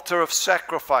the altar of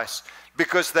sacrifice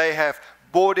because they have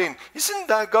bought in. Isn't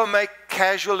that go make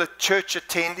casual church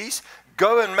attendees?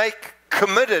 Go and make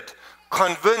committed,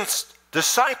 convinced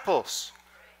disciples.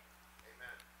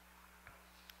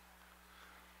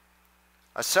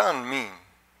 I sound mean,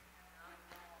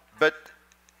 but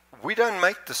we don't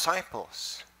make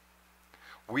disciples.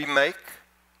 We make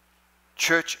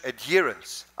church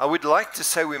adherence. I would like to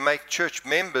say we make church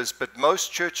members, but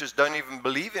most churches don't even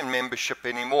believe in membership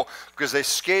anymore because they're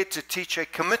scared to teach a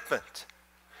commitment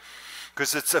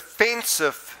because it's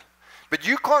offensive. But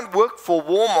you can't work for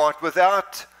Walmart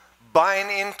without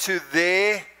buying into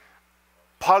their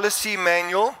policy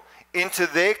manual, into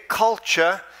their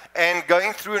culture, and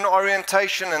going through an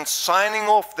orientation and signing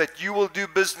off that you will do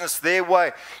business their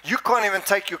way. You can't even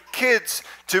take your kids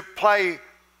to play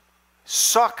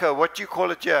soccer. What do you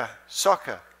call it here?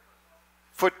 Soccer.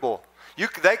 Football.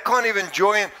 They can't even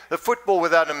join the football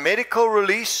without a medical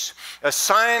release, a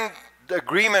signed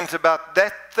agreement about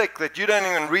that thick that you don't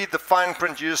even read the fine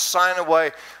print. You just sign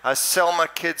away. I sell my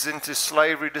kids into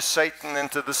slavery to Satan,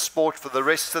 into the sport for the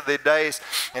rest of their days,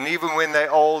 and even when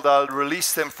they're old, I'll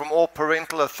release them from all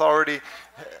parental authority.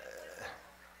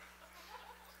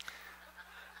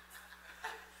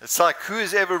 It's like,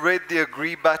 who's ever read the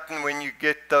agree button when you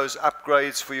get those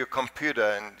upgrades for your computer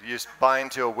and you just buy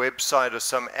into a website or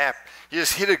some app? You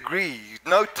just hit agree.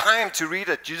 No time to read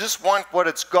it. You just want what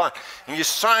it's got. And you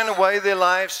sign away their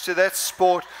lives to that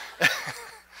sport.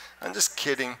 I'm just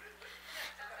kidding.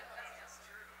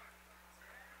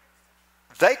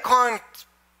 They can't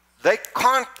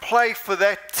play for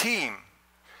that team,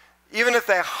 even if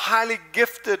they're highly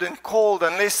gifted and called,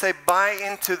 unless they buy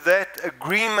into that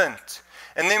agreement.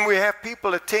 And then we have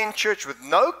people attend church with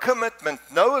no commitment,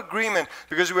 no agreement,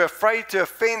 because we're afraid to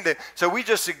offend them. So we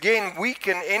just again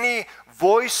weaken any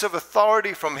voice of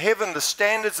authority from heaven, the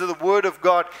standards of the Word of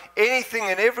God. Anything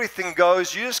and everything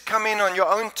goes. You just come in on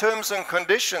your own terms and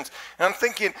conditions. And I'm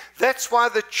thinking, that's why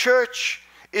the church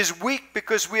is weak,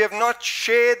 because we have not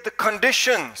shared the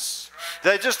conditions.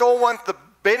 They just all want the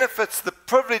benefits, the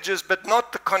privileges, but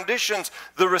not the conditions,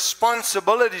 the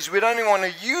responsibilities. We don't even want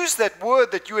to use that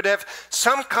word, that you would have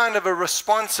some kind of a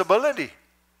responsibility.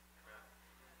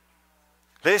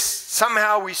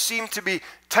 Somehow we seem to be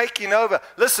taking over.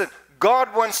 Listen,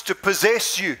 God wants to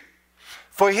possess you.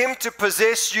 For Him to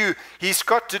possess you, He's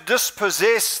got to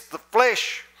dispossess the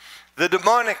flesh, the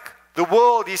demonic, the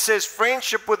world. He says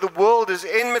friendship with the world is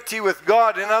enmity with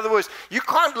God. In other words, you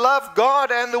can't love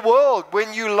God and the world.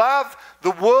 When you love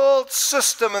the world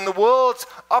system and the world's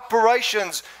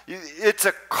operations, it's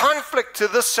a conflict to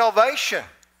this salvation.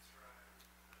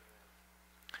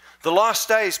 The last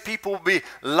days, people will be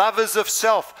lovers of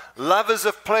self, lovers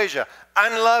of pleasure,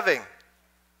 unloving,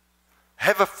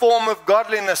 have a form of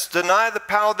godliness, deny the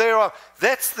power thereof.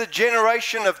 That's the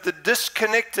generation of the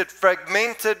disconnected,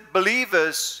 fragmented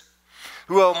believers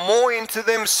who are more into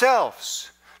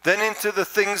themselves than into the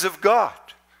things of God.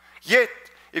 Yet,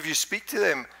 if you speak to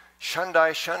them,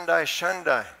 Shandai, Shandai,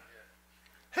 Shandai,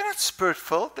 they're not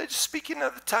spirit-filled. They just speak in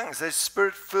other tongues. They're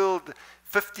spirit-filled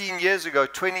 15 years ago,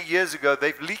 20 years ago.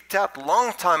 They've leaked out a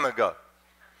long time ago.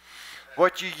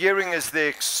 What you're hearing is their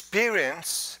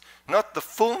experience, not the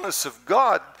fullness of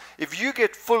God. If you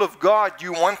get full of God,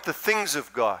 you want the things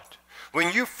of God.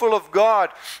 When you're full of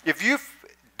God,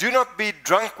 do not be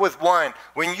drunk with wine.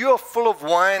 When you are full of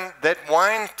wine, that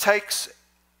wine takes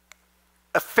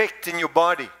effect in your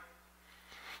body.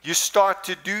 You start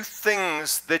to do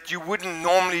things that you wouldn't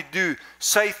normally do,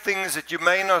 say things that you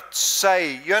may not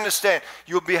say. You understand?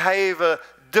 You'll behave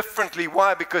differently.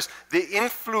 Why? Because the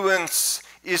influence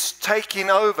is taking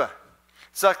over.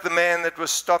 It's like the man that was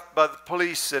stopped by the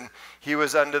police and he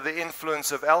was under the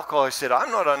influence of alcohol. He said, I'm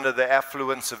not under the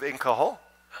affluence of alcohol.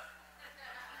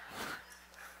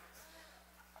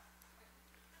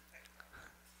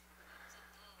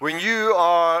 When you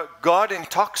are God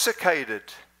intoxicated,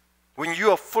 when you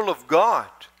are full of God,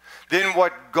 then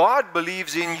what God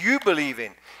believes in, you believe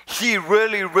in. He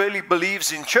really, really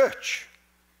believes in church.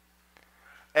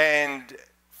 And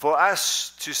for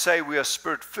us to say we are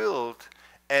spirit-filled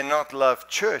and not love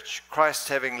church, Christ,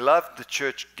 having loved the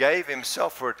church, gave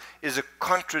Himself for it, is a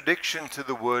contradiction to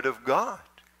the Word of God.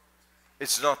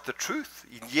 It's not the truth.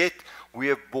 And yet we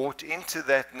have bought into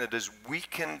that, and it has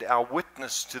weakened our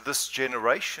witness to this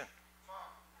generation.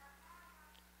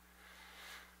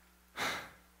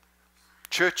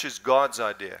 Church is God's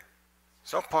idea.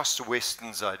 It's not Pastor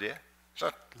Weston's idea. It's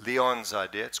not Leon's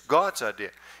idea. It's God's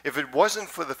idea. If it wasn't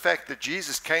for the fact that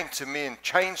Jesus came to me and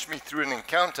changed me through an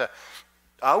encounter,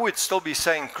 I would still be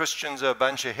saying Christians are a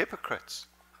bunch of hypocrites.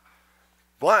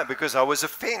 Why? Because I was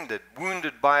offended,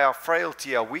 wounded by our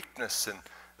frailty, our weakness, and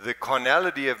the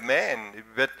carnality of man.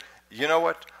 But you know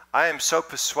what? I am so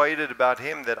persuaded about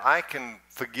Him that I can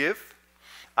forgive.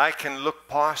 I can look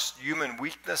past human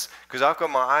weakness because I've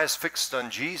got my eyes fixed on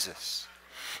Jesus.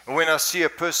 And when I see a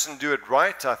person do it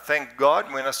right, I thank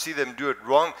God. When I see them do it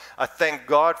wrong, I thank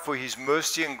God for His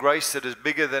mercy and grace that is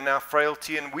bigger than our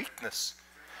frailty and weakness.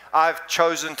 I've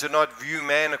chosen to not view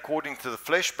man according to the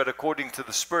flesh, but according to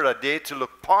the Spirit. I dare to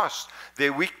look past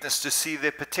their weakness to see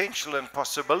their potential and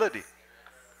possibility.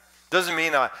 Doesn't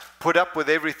mean I put up with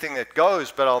everything that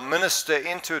goes, but I'll minister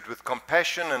into it with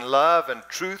compassion and love and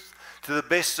truth to the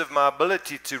best of my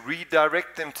ability to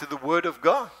redirect them to the Word of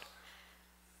God.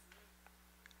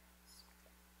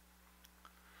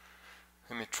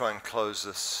 Let me try and close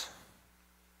this.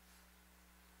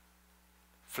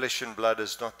 Flesh and blood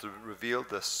has not revealed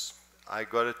this. I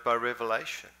got it by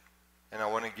revelation. And I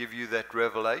want to give you that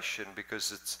revelation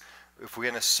because it's, if we're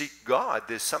going to seek God,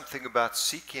 there's something about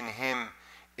seeking Him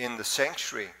in the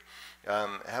sanctuary.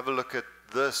 Have a look at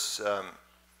this.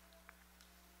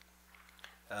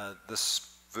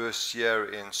 This verse here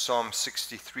in Psalm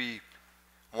 63,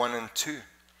 1 and 2.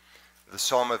 The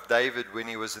Psalm of David when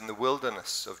he was in the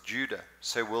wilderness of Judah.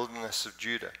 Say wilderness of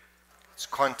Judah. It's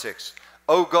context.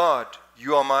 Oh God,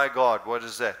 you are my God. What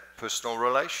is that? Personal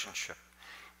relationship.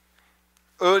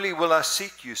 Early will I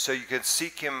seek you. So you can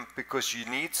seek Him because you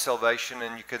need salvation,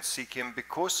 and you can seek Him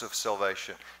because of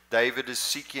salvation. David is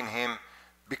seeking Him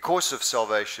because of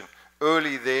salvation.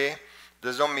 Early there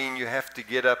does not mean you have to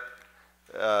get up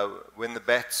when the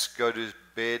bats go to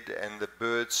bed and the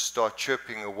birds start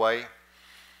chirping away.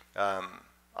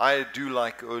 I do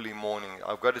like early morning.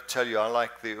 I've got to tell you, I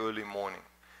like the early morning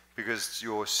because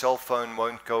your cell phone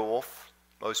won't go off.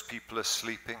 Most people are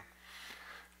sleeping.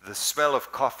 The smell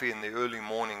of coffee in the early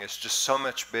morning is just so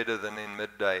much better than in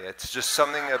midday. It's just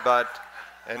something about,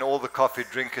 and all the coffee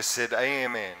drinkers said,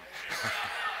 amen.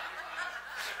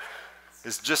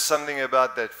 It's just something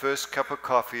about that first cup of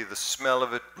coffee, the smell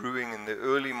of it brewing in the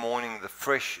early morning, the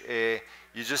fresh air.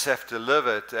 You just have to live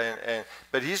it.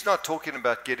 But he's not talking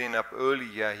about getting up early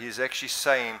here. He's actually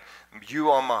saying, you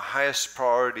are my highest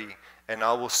priority, and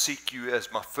I will seek you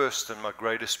as my first and my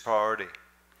greatest priority.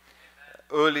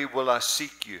 Early will I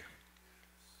seek you.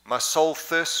 My soul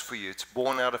thirsts for you. It's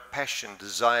born out of passion,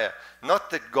 desire. Not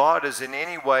that God is in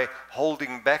any way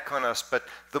holding back on us, but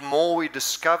the more we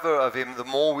discover of Him, the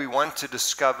more we want to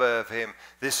discover of Him.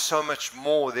 There's so much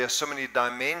more. There are so many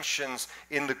dimensions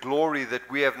in the glory that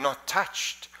we have not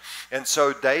touched. And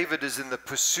so David is in the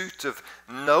pursuit of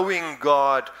knowing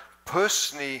God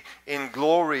personally in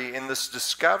glory in this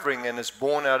discovering, and is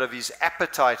born out of his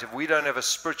appetite. If we don't have a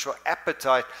spiritual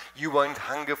appetite, you won't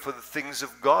hunger for the things of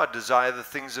God, desire the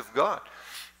things of God.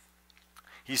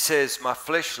 He says, my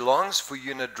flesh longs for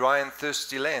you in a dry and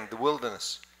thirsty land, the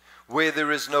wilderness, where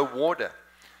there is no water.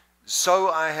 So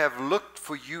I have looked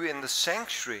for you in the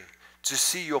sanctuary to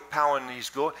see your power and His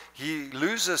glory. He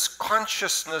loses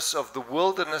consciousness of the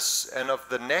wilderness and of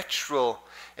the natural,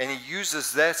 and he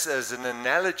uses that as an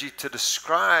analogy to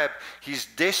describe his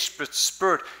desperate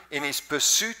spirit in his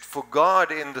pursuit for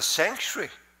God in the sanctuary.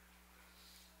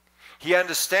 He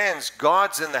understands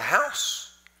God's in the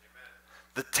house.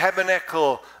 The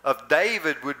tabernacle of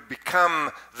David would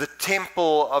become the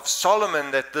temple of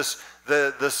Solomon, that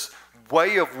this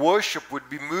way of worship would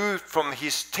be moved from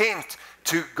his tent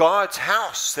to God's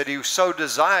house that he so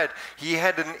desired. He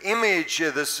had an image,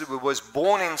 this was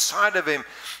born inside of him,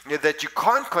 that you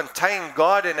can't contain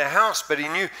God in a house, but he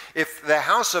knew if the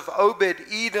house of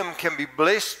Obed-Edom can be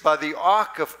blessed by the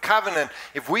Ark of Covenant,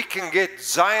 if we can get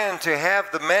Zion to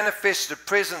have the manifested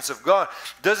presence of God,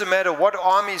 doesn't matter what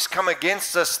armies come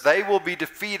against us, they will be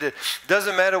defeated.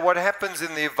 Doesn't matter what happens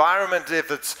in the environment, if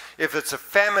it's a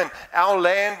famine, our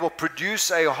land will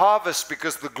produce a harvest,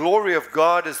 because the glory of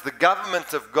God is the government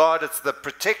of God, it's the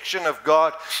protection of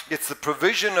God, it's the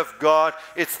provision of God,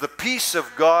 it's the peace of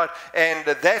God, and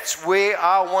that's where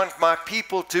I want my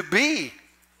people to be.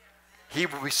 He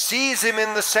sees him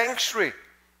in the sanctuary,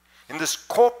 in this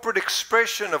corporate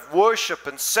expression of worship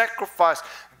and sacrifice,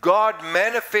 God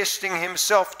manifesting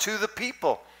himself to the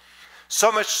people. So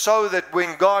much so that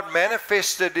when God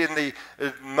manifested in the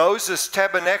Moses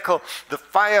tabernacle, the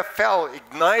fire fell,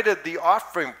 ignited the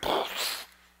offering.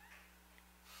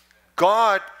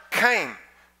 God came,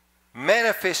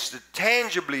 manifested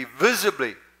tangibly,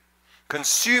 visibly,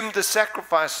 consumed the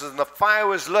sacrifices, and the fire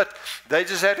was lit. They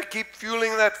just had to keep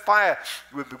fueling that fire.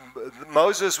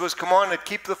 Moses was commanded,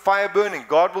 keep the fire burning.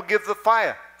 God will give the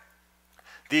fire.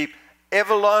 The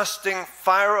everlasting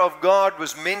fire of God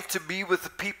was meant to be with the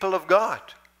people of God.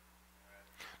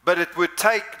 But it would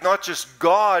take not just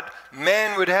God,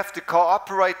 man would have to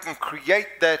cooperate and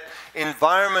create that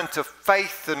environment of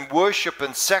faith and worship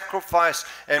and sacrifice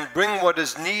and bring what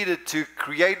is needed to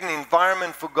create an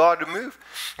environment for God to move.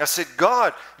 I said,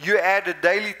 God, you added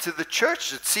daily to the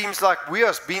church. It seems like we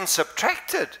are being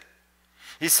subtracted.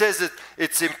 He says that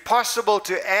it's impossible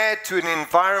to add to an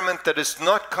environment that is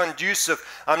not conducive.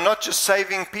 I'm not just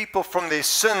saving people from their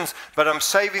sins, but I'm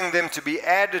saving them to be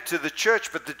added to the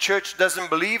church. But the church doesn't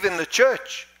believe in the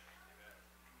church.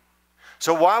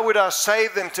 So why would I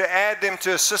save them to add them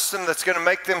to a system that's going to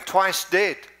make them twice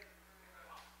dead?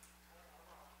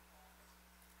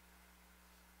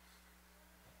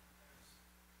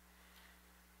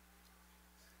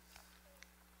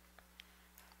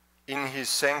 In his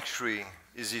sanctuary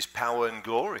is his power and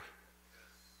glory.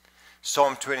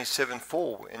 Psalm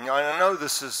 27:4. And I know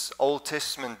this is Old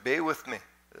Testament. Bear with me.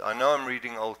 I know I'm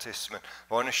reading Old Testament.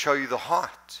 I want to show you the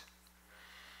heart.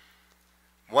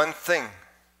 One thing.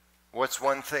 What's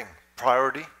one thing?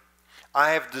 Priority.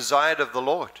 I have desired of the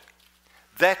Lord.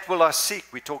 That will I seek.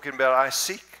 We're talking about I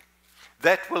seek.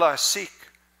 That will I seek.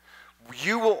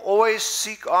 You will always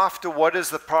seek after what is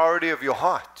the priority of your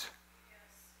heart.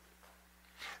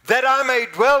 That I may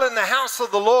dwell in the house of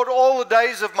the Lord all the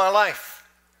days of my life.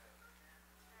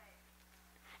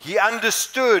 He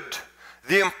understood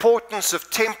the importance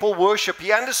of temple worship.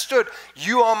 He understood,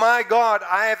 you are my God.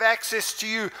 I have access to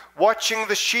you. Watching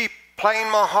the sheep,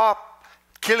 playing my harp,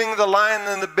 killing the lion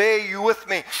and the bear, you with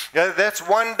me. That's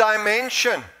one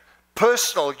dimension.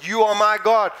 Personal. You are my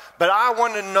God. But I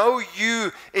want to know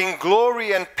you in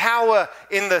glory and power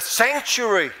in the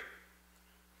sanctuary.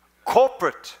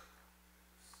 Corporate.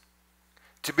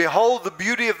 To behold the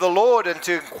beauty of the Lord and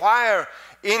to inquire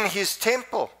in his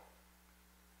temple.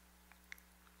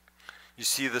 You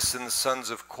see this in the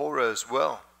sons of Korah as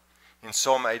well. In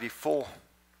Psalm 84,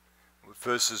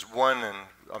 verses 1, and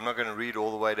I'm not going to read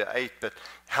all the way to 8, but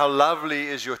how lovely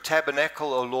is your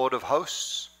tabernacle, O Lord of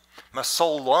hosts. My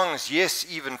soul longs, yes,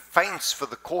 even faints for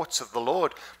the courts of the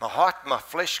Lord. My heart and my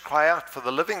flesh cry out for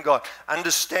the living God.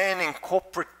 Understanding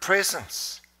corporate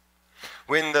presence.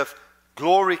 When the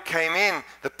glory came in,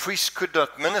 the priests could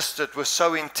not minister. It was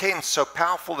so intense, so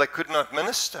powerful, they could not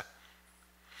minister.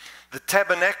 The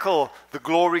tabernacle, the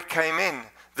glory came in.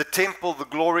 The temple, the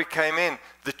glory came in.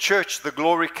 The church, the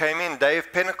glory came in. Day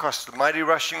of Pentecost, the mighty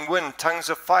rushing wind, tongues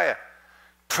of fire.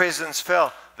 Presence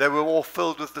fell. They were all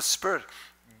filled with the Spirit.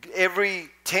 Every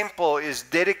temple is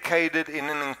dedicated in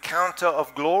an encounter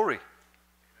of glory.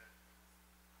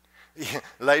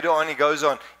 Later on he goes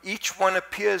on, each one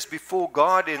appears before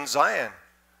God in Zion.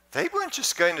 They weren't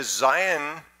just going to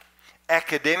Zion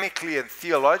academically and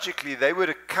theologically. They were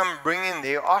to come bring in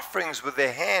their offerings with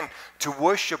their hand to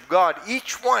worship God.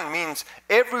 Each one means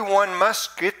everyone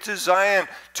must get to Zion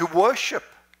to worship.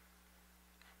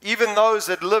 Even those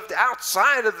that lived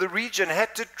outside of the region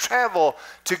had to travel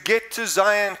to get to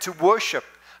Zion to worship.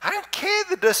 I don't care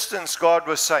the distance, God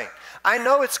was saying. I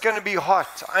know it's going to be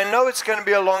hot. I know it's going to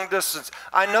be a long distance.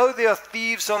 I know there are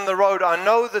thieves on the road. I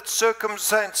know that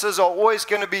circumstances are always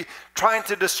going to be trying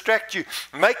to distract you.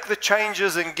 Make the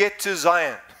changes and get to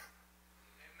Zion. Amen.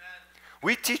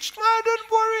 We teach, no,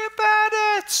 don't worry about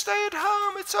it. Stay at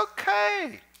home. It's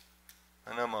okay.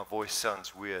 I know my voice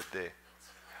sounds weird there.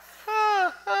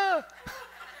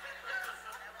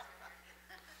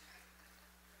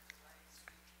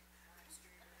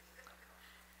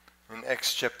 In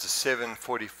Acts chapter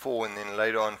 7:44 and then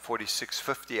later on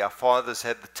 46:50, our fathers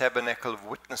had the tabernacle of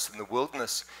witness in the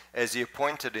wilderness as he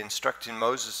appointed, instructing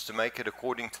Moses to make it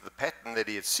according to the pattern that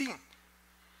he had seen.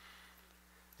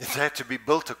 It had to be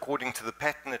built according to the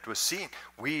pattern that was seen.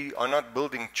 We are not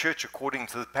building church according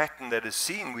to the pattern that is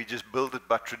seen. We just build it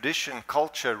by tradition,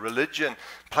 culture, religion,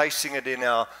 placing it in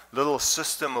our little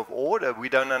system of order. We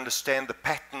don't understand the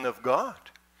pattern of God.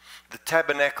 The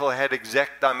tabernacle had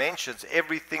exact dimensions.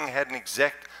 Everything had an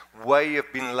exact way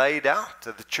of being laid out.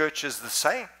 The church is the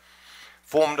same.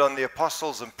 Formed on the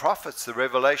apostles and prophets, the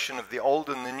revelation of the Old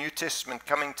and the New Testament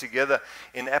coming together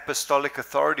in apostolic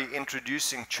authority,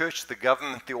 introducing church, the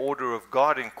government, the order of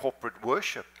God in corporate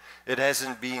worship. It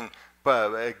hasn't been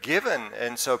given,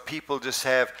 and so people just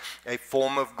have a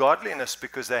form of godliness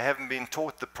because they haven't been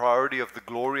taught the priority of the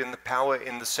glory and the power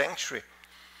in the sanctuary.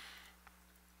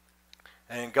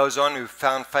 And it goes on, who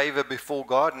found favor before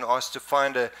God and asked to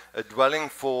find a dwelling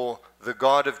for the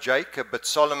God of Jacob, but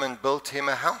Solomon built him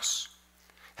a house.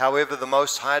 However, the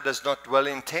Most High does not dwell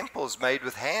in temples made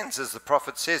with hands, as the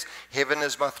prophet says, heaven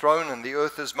is my throne and the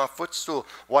earth is my footstool.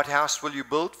 What house will you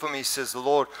build for me, says the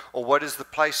Lord? Or what is the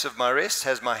place of my rest?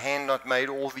 Has my hand not made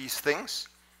all these things?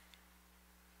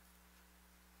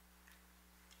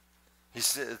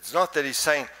 It's not that he's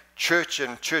saying church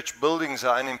and church buildings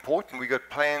are unimportant. We got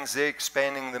plans there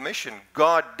expanding the mission.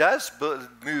 God does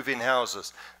move in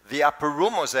houses. The upper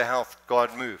room was a house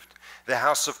God moved. The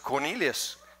house of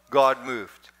Cornelius, God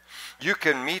moved. You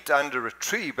can meet under a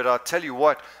tree, but I'll tell you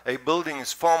what, a building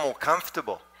is far more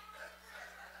comfortable.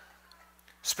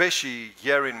 especially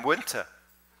here in winter,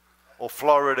 or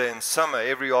Florida in summer.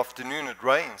 Every afternoon it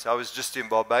rains. I was just in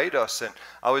Barbados and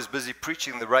I was busy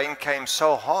preaching. The rain came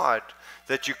so hard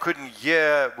that you couldn't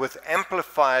hear with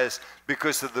amplifiers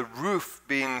because of the roof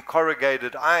being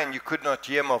corrugated iron. You could not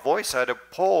hear my voice. I had to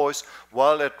pause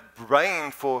while it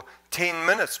rained for 10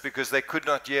 minutes because they could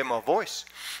not hear my voice.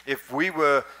 If we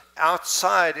were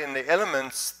outside in the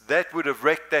elements, that would have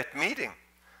wrecked that meeting.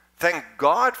 Thank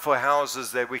God for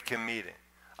houses that we can meet in.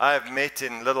 I've met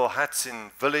in little huts in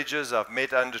villages. I've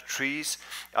met under trees.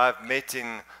 I've met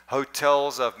in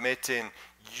hotels. I've met in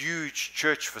huge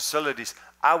church facilities.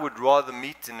 I would rather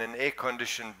meet in an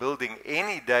air-conditioned building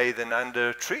any day than under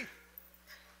a tree.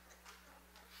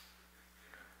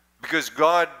 Because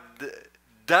God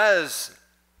does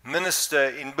minister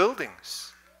in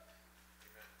buildings.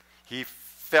 He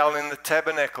fell in the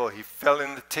tabernacle. He fell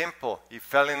in the temple. He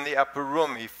fell in the upper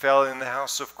room. He fell in the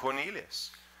house of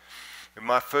Cornelius. In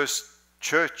my first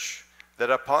church that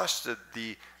I pastored,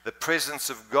 the presence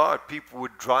of God, people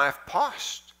would drive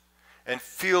past and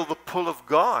feel the pull of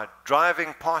God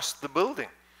driving past the building.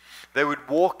 They would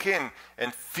walk in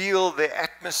and feel the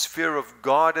atmosphere of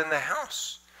God in the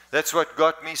house. That's what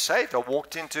got me saved. I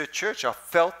walked into a church. I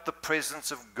felt the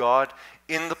presence of God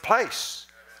in the place.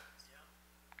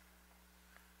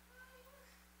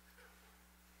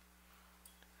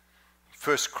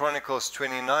 First Chronicles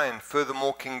 29,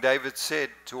 furthermore King David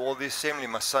said to all the assembly,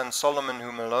 my son Solomon,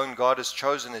 whom alone God has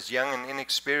chosen, is young and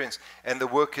inexperienced, and the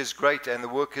work is great, and the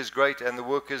work is great, and the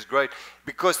work is great,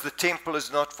 because the temple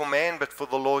is not for man, but for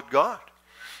the Lord God.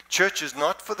 Church is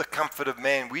not for the comfort of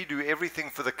man. We do everything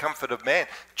for the comfort of man.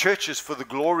 Church is for the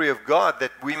glory of God,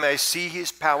 that we may see his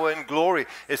power and glory.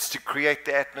 It's to create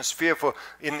the atmosphere. For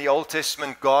in the Old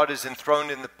Testament, God is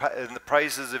enthroned in the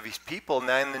praises of his people.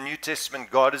 Now in the New Testament,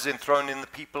 God is enthroned in the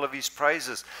people of his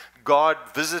praises. God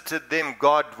visited them.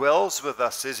 God dwells with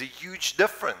us. There's a huge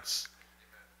difference.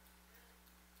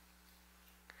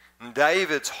 In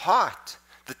David's heart,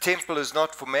 the temple is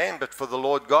not for man, but for the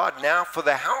Lord God. Now for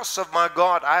the house of my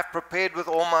God, I have prepared with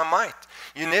all my might.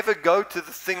 You never go to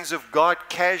the things of God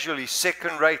casually,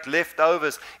 second-rate,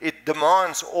 leftovers. It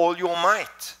demands all your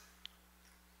might.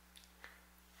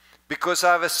 Because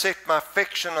I have set my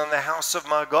affection on the house of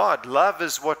my God. Love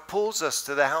is what pulls us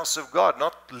to the house of God,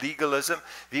 not legalism.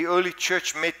 The early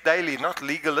church met daily, not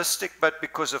legalistic, but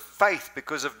because of faith,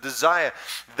 because of desire.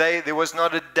 There was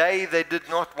not a day they did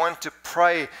not want to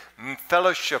pray,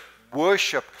 fellowship,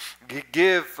 worship,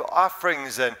 give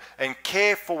offerings and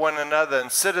care for one another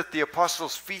and sit at the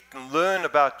apostles' feet and learn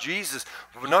about Jesus.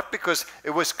 Not because it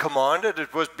was commanded,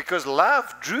 it was because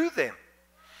love drew them.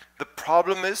 The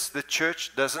problem is the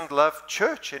church doesn't love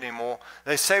church anymore.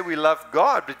 They say we love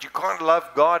God, but you can't love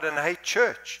God and hate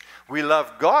church. We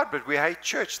love God, but we hate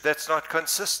church. That's not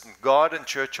consistent. God and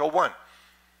church are one.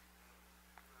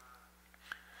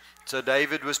 So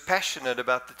David was passionate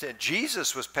about the temple.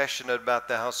 Jesus was passionate about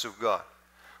the house of God.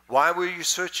 Why were you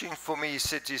searching for me? He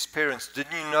said to his parents.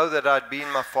 Didn't you know that I'd be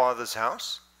in my Father's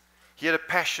house? He had a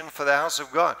passion for the house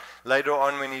of God. Later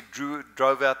on, when he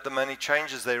drove out the money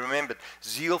changers, they remembered,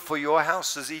 zeal for your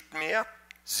house has eaten me up.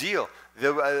 Zeal.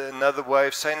 Another way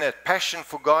of saying that, passion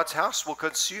for God's house will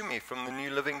consume me, from the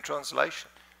New Living Translation.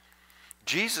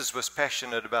 Jesus was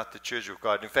passionate about the church of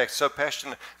God. In fact, so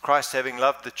passionate, Christ, having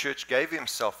loved the church, gave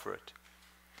himself for it.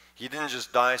 He didn't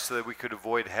just die so that we could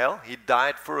avoid hell. He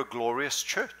died for a glorious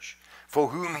church, for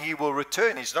whom he will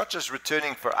return. He's not just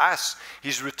returning for us,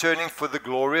 he's returning for the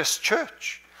glorious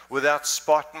church, without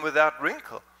spot and without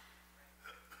wrinkle.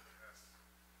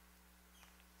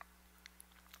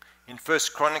 In 1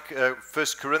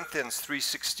 Corinthians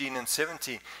 3:16 and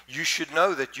 17, you should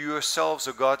know that you yourselves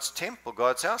are God's temple,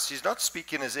 God's house. He's not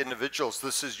speaking as individuals.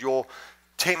 This is your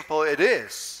temple. It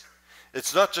is.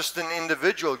 It's not just an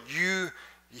individual.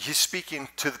 He's speaking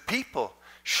to the people.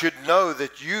 Should know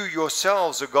that you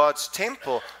yourselves are God's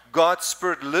temple. God's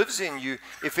Spirit lives in you.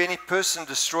 If any person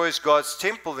destroys God's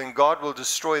temple, then God will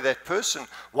destroy that person.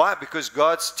 Why? Because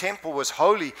God's temple was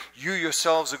holy. You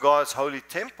yourselves are God's holy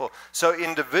temple. So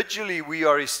individually we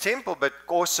are his temple, but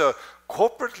also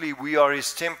corporately we are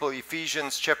his temple.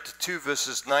 Ephesians chapter 2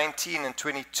 verses 19 and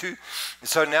 22.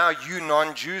 So now you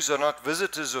non-Jews are not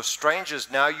visitors or strangers.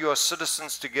 Now you are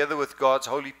citizens together with God's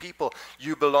holy people.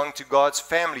 You belong to God's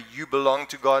family. You belong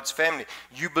to God's family.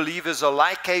 You believers are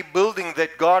like a building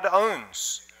that God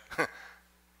owns.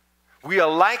 We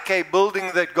are like a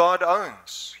building that God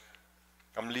owns.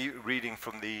 I'm reading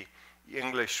from the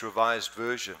English Revised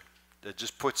Version. That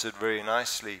just puts it very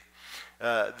nicely.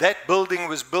 That building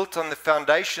was built on the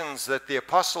foundations that the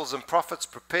apostles and prophets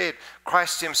prepared.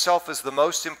 Christ himself is the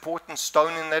most important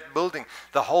stone in that building.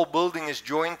 The whole building is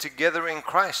joined together in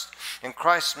Christ, and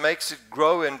Christ makes it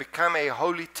grow and become a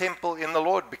holy temple in the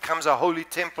Lord, becomes a holy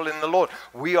temple in the Lord.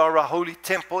 We are a holy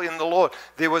temple in the Lord.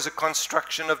 There was a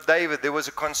construction of David. There was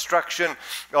a construction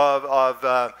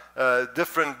of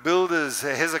different builders,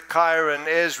 Hezekiah and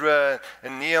Ezra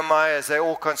and Nehemiah, as they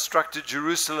all constructed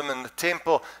Jerusalem and the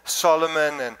temple, Solomon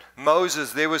and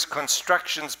Moses. There was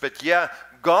constructions, but yeah,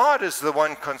 God is the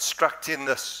one constructing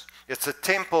this. It's a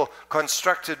temple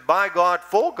constructed by God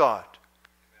for God.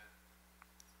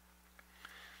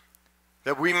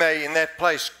 That we may in that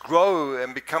place grow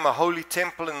and become a holy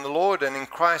temple in the Lord, and in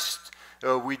Christ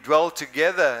we dwell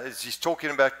together, as he's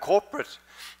talking about corporate.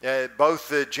 Both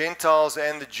the Gentiles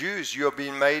and the Jews, you are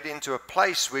being made into a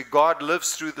place where God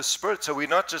lives through the Spirit. So we're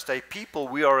not just a people,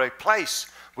 we are a place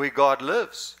where God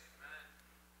lives.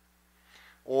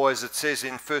 Or as it says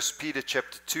in 1 Peter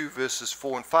chapter 2, verses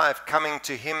 4 and 5, coming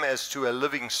to him as to a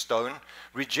living stone,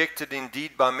 rejected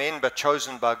indeed by men, but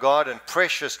chosen by God and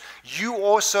precious. You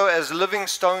also as living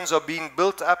stones are being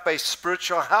built up a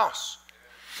spiritual house.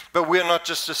 But we're not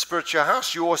just a spiritual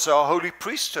house, you're also a holy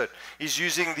priesthood. He's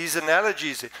using these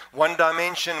analogies. One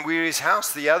dimension, we're his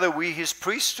house, the other, we're his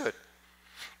priesthood.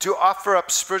 To offer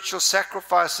up spiritual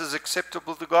sacrifices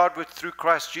acceptable to God through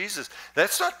Christ Jesus.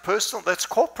 That's not personal, that's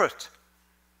corporate.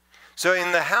 So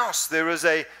in the house, there is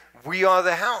we are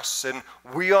the house, and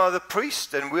we are the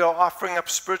priest, and we are offering up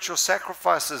spiritual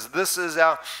sacrifices. This is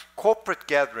our corporate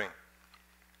gathering.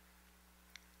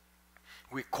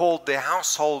 We're called the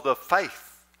household of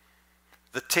faith,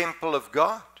 the temple of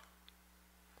God.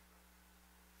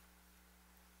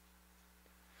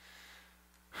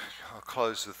 I'll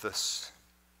close with this.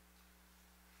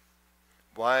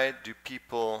 Why do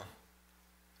people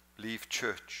leave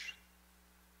church?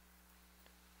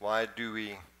 Why do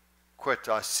we quit?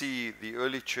 I see the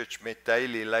early church met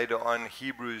daily. Later on,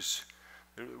 Hebrews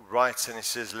writes and he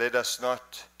says, let us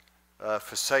not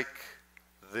forsake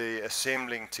the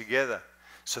assembling together.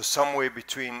 So somewhere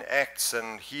between Acts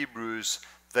and Hebrews,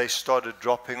 they started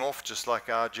dropping off, just like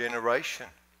our generation.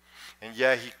 And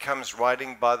yeah, he comes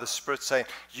writing by the Spirit saying,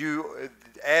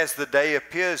 as the day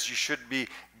appears, you should be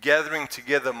gathering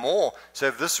together more. So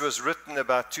if this was written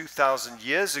about 2,000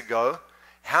 years ago,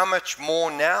 how much more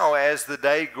now as the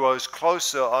day grows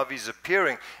closer of his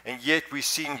appearing, and yet we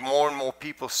see more and more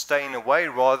people staying away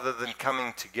rather than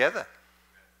coming together.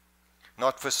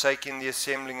 Not forsaking the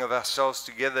assembling of ourselves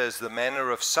together as the manner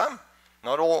of some,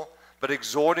 not all, but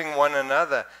exhorting one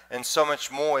another, and so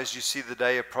much more as you see the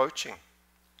day approaching.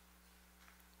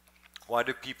 Why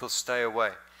do people stay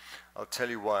away? I'll tell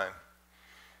you why.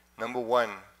 Number one,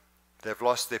 they've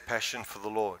lost their passion for the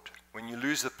Lord. When you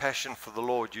lose the passion for the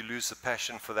Lord, you lose the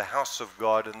passion for the house of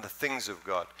God and the things of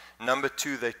God. Number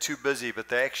two, they're too busy, but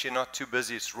they're actually not too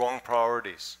busy. It's wrong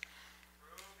priorities.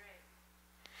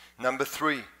 Number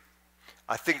three,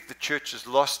 I think the church has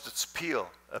lost its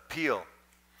appeal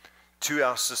to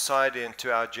our society and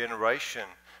to our generation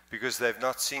because they've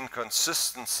not seen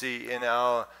consistency in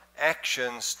our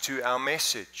actions to our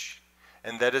message.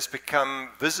 And that has become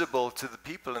visible to the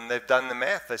people, and they've done the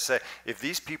math. They say, if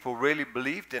these people really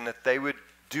believed in it, they would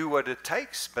do what it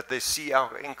takes. But they see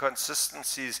our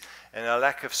inconsistencies and our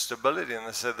lack of stability, and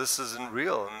they say, this isn't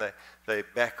real, and they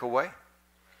back away.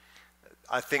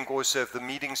 I think also if the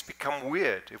meetings become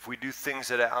weird, if we do things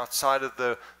that are outside of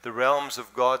the realms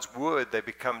of God's word, they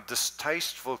become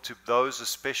distasteful to those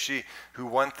especially who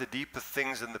want the deeper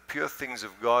things and the pure things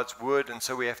of God's word. And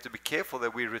so we have to be careful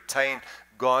that we retain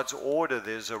God's order.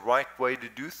 There's a right way to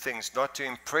do things, not to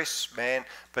impress man,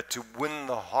 but to win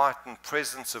the heart and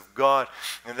presence of God.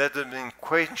 And that doesn't mean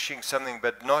quenching something,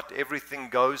 but not everything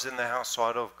goes in the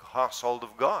household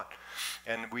of God.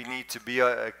 And we need to be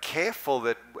careful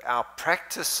that our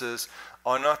practices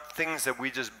are not things that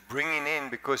we're just bringing in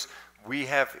because we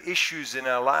have issues in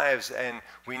our lives and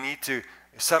we need to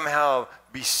somehow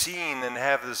be seen and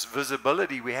have this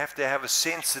visibility. We have to have a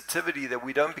sensitivity that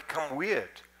we don't become weird,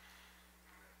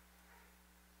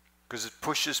 because it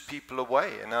pushes people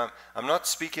away. And I'm not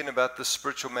speaking about the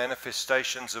spiritual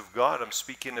manifestations of God. I'm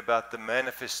speaking about the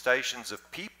manifestations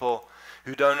of people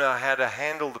who don't know how to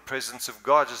handle the presence of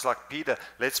God. Just like Peter,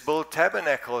 let's build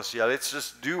tabernacles here. Let's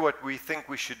just do what we think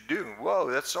we should do.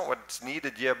 Whoa, that's not what's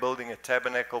needed here, building a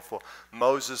tabernacle for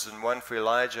Moses and one for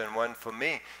Elijah and one for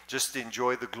me. Just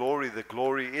enjoy the glory. The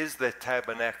glory is that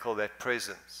tabernacle, that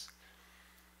presence.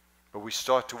 But we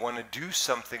start to want to do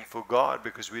something for God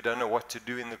because we don't know what to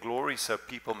do in the glory. So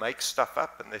people make stuff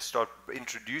up and they start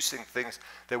introducing things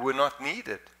that were not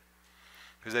needed.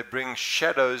 because they bring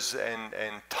shadows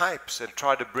and types and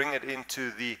try to bring it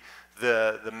into the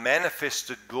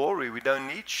manifested glory. We don't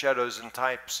need shadows and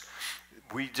types.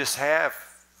 We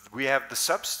have the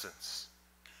substance.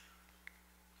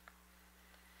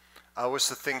 I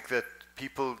also think that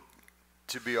people,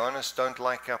 to be honest, don't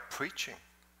like our preaching,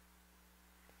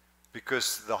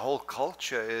 because the whole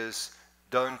culture is,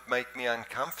 don't make me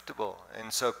uncomfortable.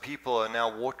 And so people are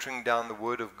now watering down the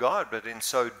Word of God, but in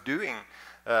so doing,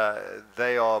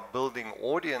 they are building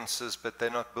audiences, but they're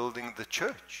not building the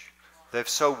church. They've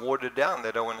so watered down.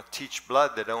 They don't want to teach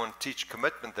blood. They don't want to teach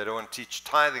commitment. They don't want to teach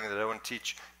tithing. They don't want to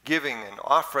teach giving and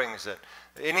offerings and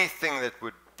anything that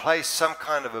would place some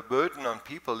kind of a burden on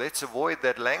people. Let's avoid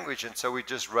that language. And so we're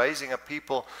just raising up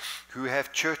people who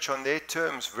have church on their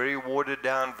terms, very watered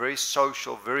down, very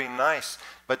social, very nice,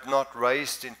 but not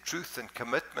raised in truth and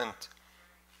commitment.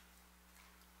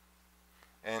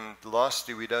 And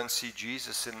lastly, we don't see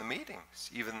Jesus in the meetings,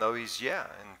 even though he's here.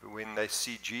 And when they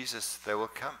see Jesus, they will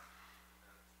come.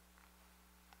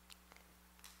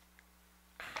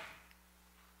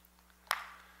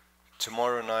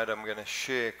 Tomorrow night I'm going to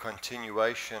share a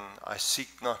continuation. I seek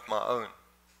not my own.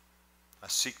 I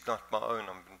seek not my own.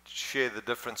 I'm going to share the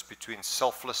difference between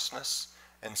selflessness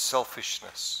and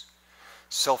selfishness.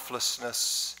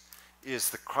 Selflessness is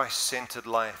the Christ-centered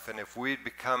life. And if we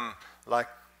become like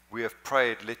we have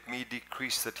prayed, let me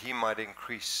decrease that he might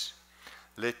increase.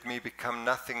 Let me become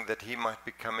nothing that he might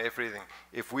become everything.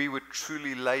 If we would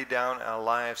truly lay down our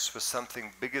lives for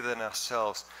something bigger than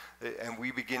ourselves, and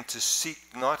we begin to seek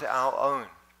not our own,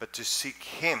 but to seek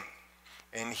him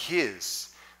and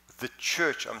his, the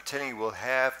church, I'm telling you, will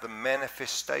have the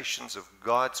manifestations of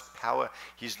God's power.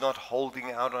 He's not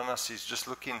holding out on us. He's just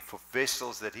looking for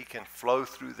vessels that he can flow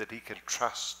through, that he can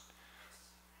trust.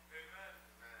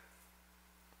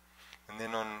 And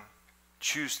then on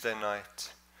Tuesday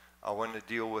night, I want to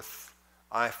deal with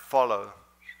I follow,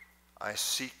 I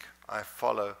seek, I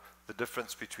follow. The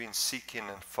difference between seeking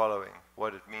and following,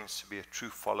 what it means to be a true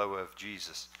follower of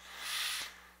Jesus.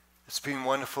 It's been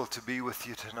wonderful to be with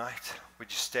you tonight.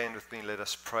 Would you stand with me? Let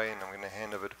us pray, and I'm going to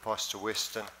hand over to Pastor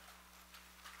Weston.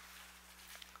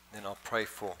 Then I'll pray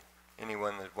for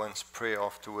anyone that wants prayer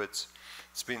afterwards.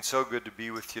 It's been so good to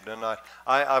be with you tonight.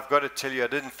 I've got to tell you, I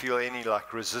didn't feel any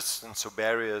like resistance or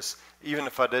barriers. Even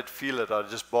if I did feel it, I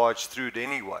just barged through it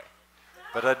anyway.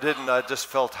 But I didn't. I just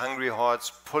felt hungry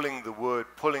hearts pulling the word,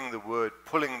 pulling the word,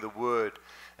 pulling the word.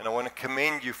 And I want to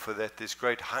commend you for that. There's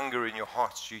great hunger in your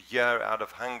hearts. You hear out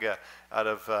of hunger, out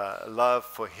of love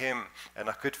for him. And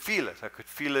I could feel it. I could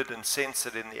feel it and sense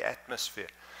it in the atmosphere.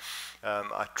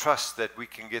 I trust that we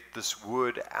can get this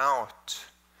word out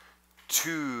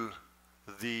to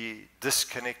the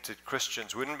disconnected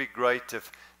Christians. Wouldn't it be great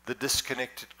if the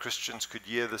disconnected Christians could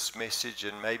hear this message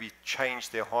and maybe change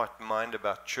their heart and mind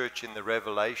about church in the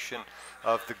revelation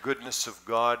of the goodness of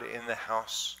God in the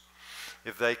house?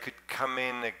 If they could come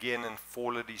in again and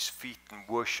fall at his feet and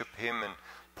worship him and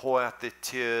pour out their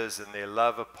tears and their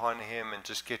love upon him and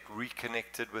just get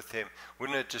reconnected with him.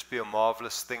 Wouldn't it just be a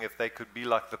marvelous thing if they could be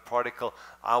like the prodigal?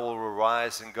 I will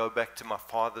arise and go back to my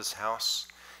father's house.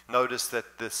 Notice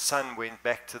that the son went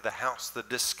back to the house. The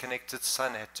disconnected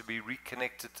son had to be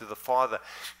reconnected to the father.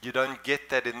 You don't get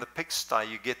that in the pigsty.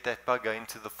 You get that by going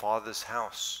to the father's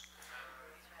house.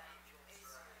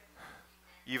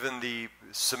 Even the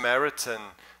Samaritan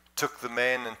took the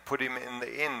man and put him in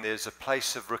the inn. There's a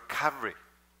place of recovery.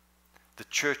 The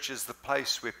church is the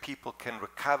place where people can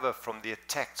recover from the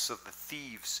attacks of the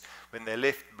thieves when they're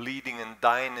left bleeding and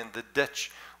dying in the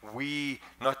ditch. We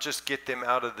not just get them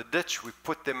out of the ditch, we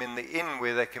put them in the inn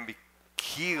where they can be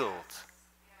healed.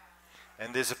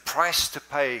 And there's a price to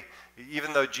pay.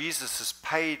 Even though Jesus has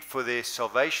paid for their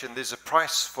salvation, there's a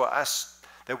price for us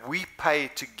that we pay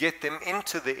to get them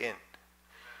into the inn.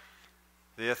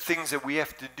 There are things that we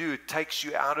have to do. It takes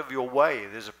you out of your way.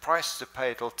 There's a price to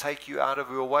pay. It'll take you out of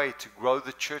your way. To grow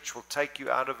the church will take you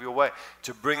out of your way.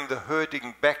 To bring the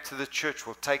hurting back to the church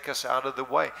will take us out of the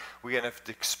way. We're going to have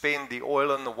to expend the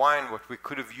oil and the wine. What we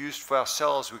could have used for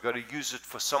ourselves, we've got to use it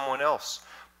for someone else.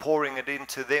 Pouring it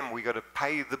into them. We've got to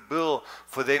pay the bill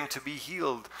for them to be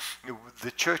healed.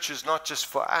 The church is not just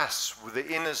for us. The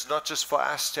inn is not just for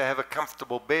us to have a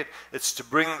comfortable bed. It's to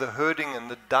bring the hurting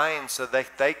and the dying so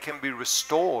that they can be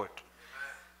restored.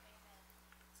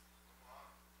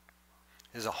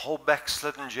 There's a whole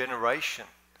backslidden generation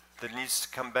that needs to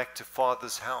come back to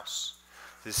Father's house.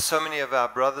 There's so many of our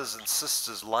brothers and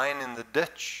sisters lying in the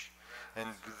ditch. And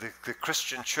the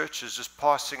Christian church is just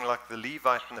passing like the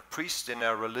Levite and the priest in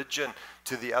our religion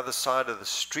to the other side of the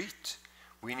street.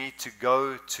 We need to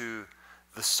go to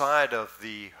the side of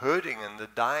the hurting and the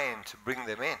dying to bring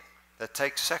them in. that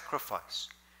takes sacrifice.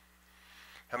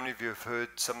 How many of you have heard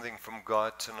something from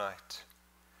God tonight?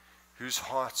 Whose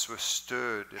hearts were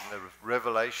stirred in the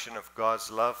revelation of God's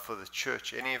love for the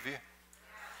church? Any of you?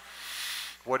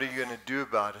 What are you going to do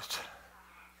about it?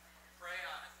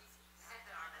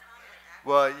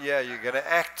 Well, yeah, you're going to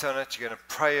act on it. You're going to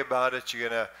pray about it. You're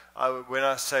going to, when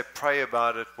I say pray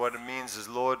about it, what it means is,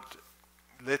 Lord,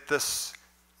 let this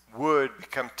word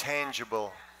become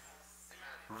tangible.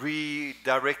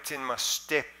 Redirecting my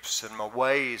steps and my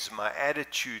ways, my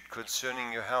attitude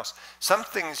concerning your house. Some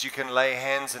things you can lay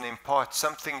hands and impart.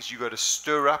 Some things you got to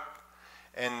stir up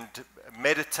and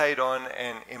meditate on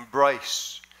and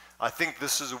embrace. I think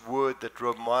this is a word that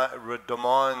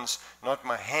demands not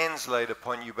my hands laid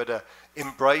upon you, but a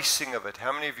embracing of it.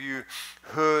 How many of you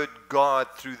heard God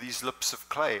through these lips of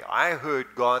clay? I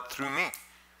heard God through me.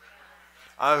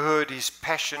 I heard his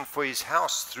passion for his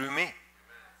house through me.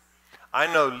 I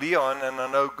know Leon and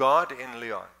I know God in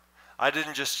Leon. I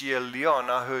didn't just hear Leon,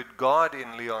 I heard God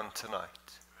in Leon tonight.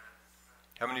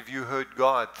 How many of you heard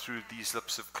God through these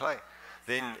lips of clay?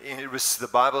 Then the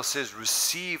Bible says,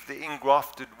 receive the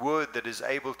engrafted word that is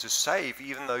able to save.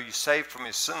 Even though you're saved from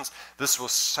your sins, this will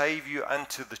save you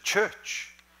unto the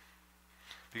church.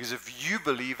 Because if you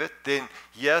believe it, then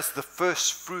here's the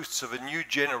first fruits of a new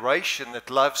generation that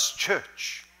loves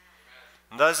church.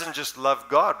 Doesn't just love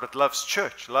God, but loves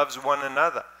church, loves one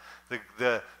another.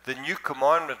 The new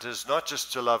commandment is not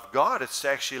just to love God, it's to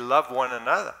actually love one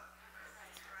another.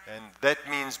 And that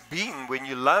means when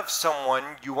you love someone,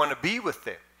 you want to be with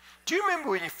them. Do you remember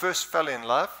when you first fell in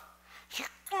love? You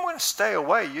didn't want to stay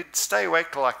away. You'd stay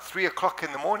awake till like 3 o'clock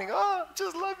in the morning. Oh, I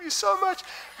just love you so much.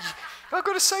 I've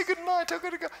got to say goodnight. I've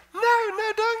got to go.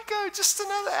 No, don't go. Just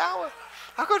another hour.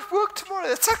 I've got work tomorrow.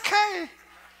 It's okay.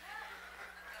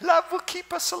 Love will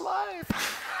keep us alive.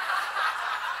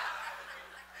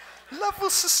 Love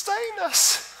will sustain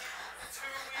us.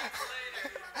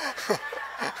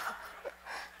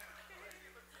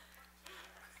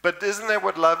 But isn't that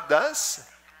what love does?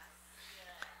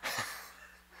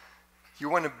 You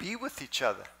want to be with each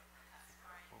other.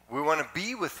 We want to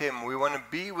be with him. We want to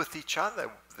be with each other.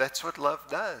 That's what love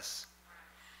does.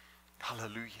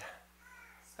 Hallelujah.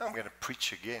 I'm going to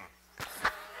preach again.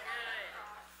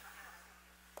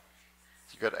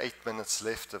 Got 8 minutes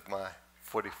left of my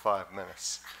 45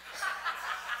 minutes.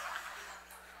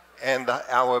 And the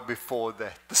hour before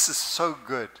that. This is so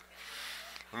good.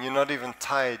 And you're not even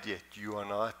tired yet. You are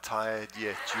not tired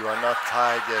yet. You are not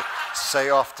tired yet.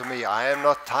 Say after me, I am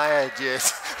not tired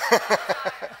yet.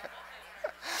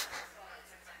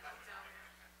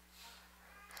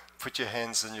 Put your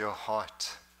hands in your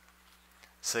heart.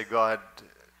 Say, God,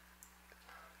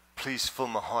 please fill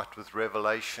my heart with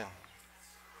revelation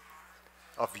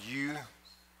of you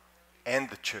and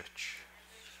the church.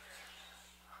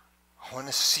 I want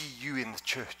to see you in the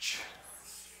church.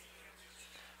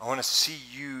 I want to see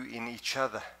you in each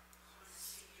other.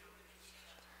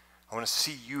 I want to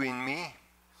see you in me,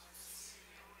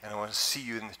 and I want to see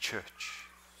you in the church.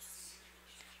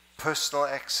 Personal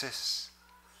access,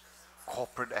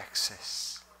 corporate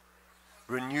access.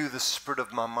 Renew the spirit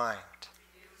of my mind.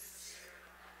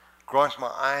 Grant my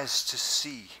eyes to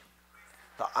see,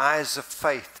 the eyes of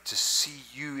faith to see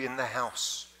you in the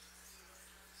house.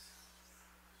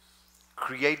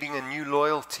 Creating a new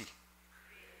loyalty,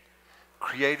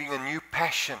 creating a new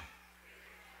passion,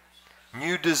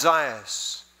 new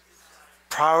desires,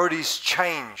 priorities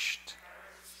changed.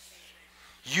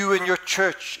 You and your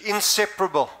church,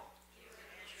 inseparable.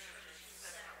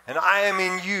 And I am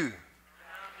in you,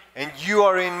 and you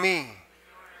are in me,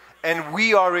 and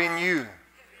we are in you,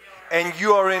 and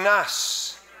you are in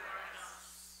us.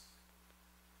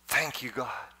 Thank you, God.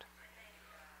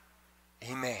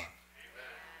 Amen.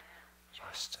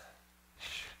 Pastor.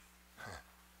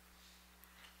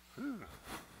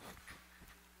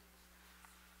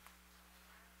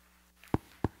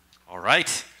 All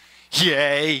right.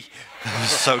 Yay.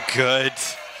 So good.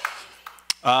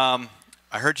 I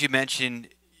heard you mention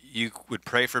you would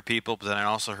pray for people, but then I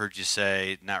also heard you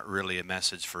say not really a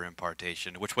message for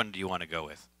impartation. Which one do you want to go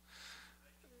with?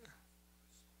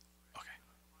 Okay.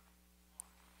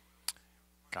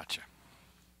 Gotcha.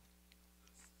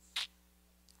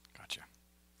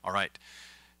 All right.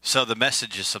 So the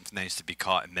message is something that needs to be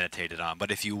caught and meditated on. But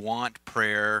if you want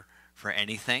prayer for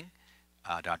anything,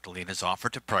 Dr. Lean has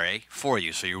offered to pray for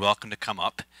you. So you're welcome to come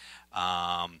up.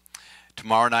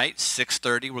 Tomorrow night,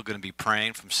 6:30, we're going to be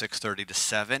praying from 6:30 to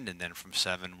 7. And then from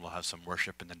 7, we'll have some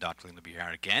worship. And then Dr. Lean will be here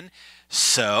again.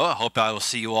 So I hope I will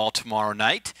see you all tomorrow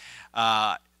night.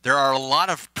 There are a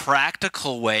lot of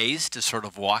practical ways to sort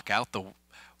of walk out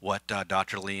what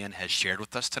Dr. Lean has shared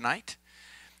with us tonight.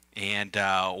 And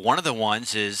one of the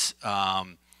ones is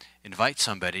invite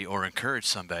somebody or encourage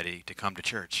somebody to come to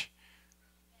church.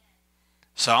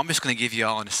 So I'm just going to give you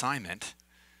all an assignment.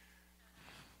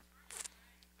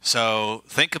 So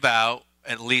think about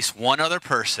at least one other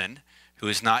person who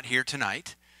is not here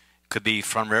tonight. Could be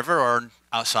from River or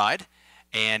outside.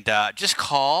 And just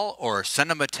call or send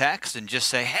them a text and just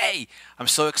say, hey, I'm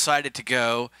so excited to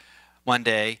go one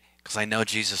day because I know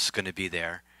Jesus is going to be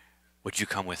there. Would you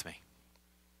come with me?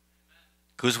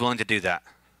 Who's willing to do that?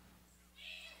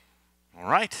 All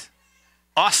right.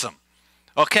 Awesome.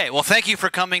 Okay, well, thank you for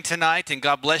coming tonight, and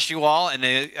God bless you all. And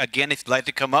again, if you'd like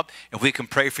to come up, if we can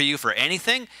pray for you for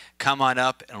anything, come on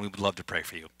up, and we would love to pray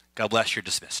for you. God bless you. You're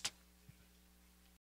dismissed.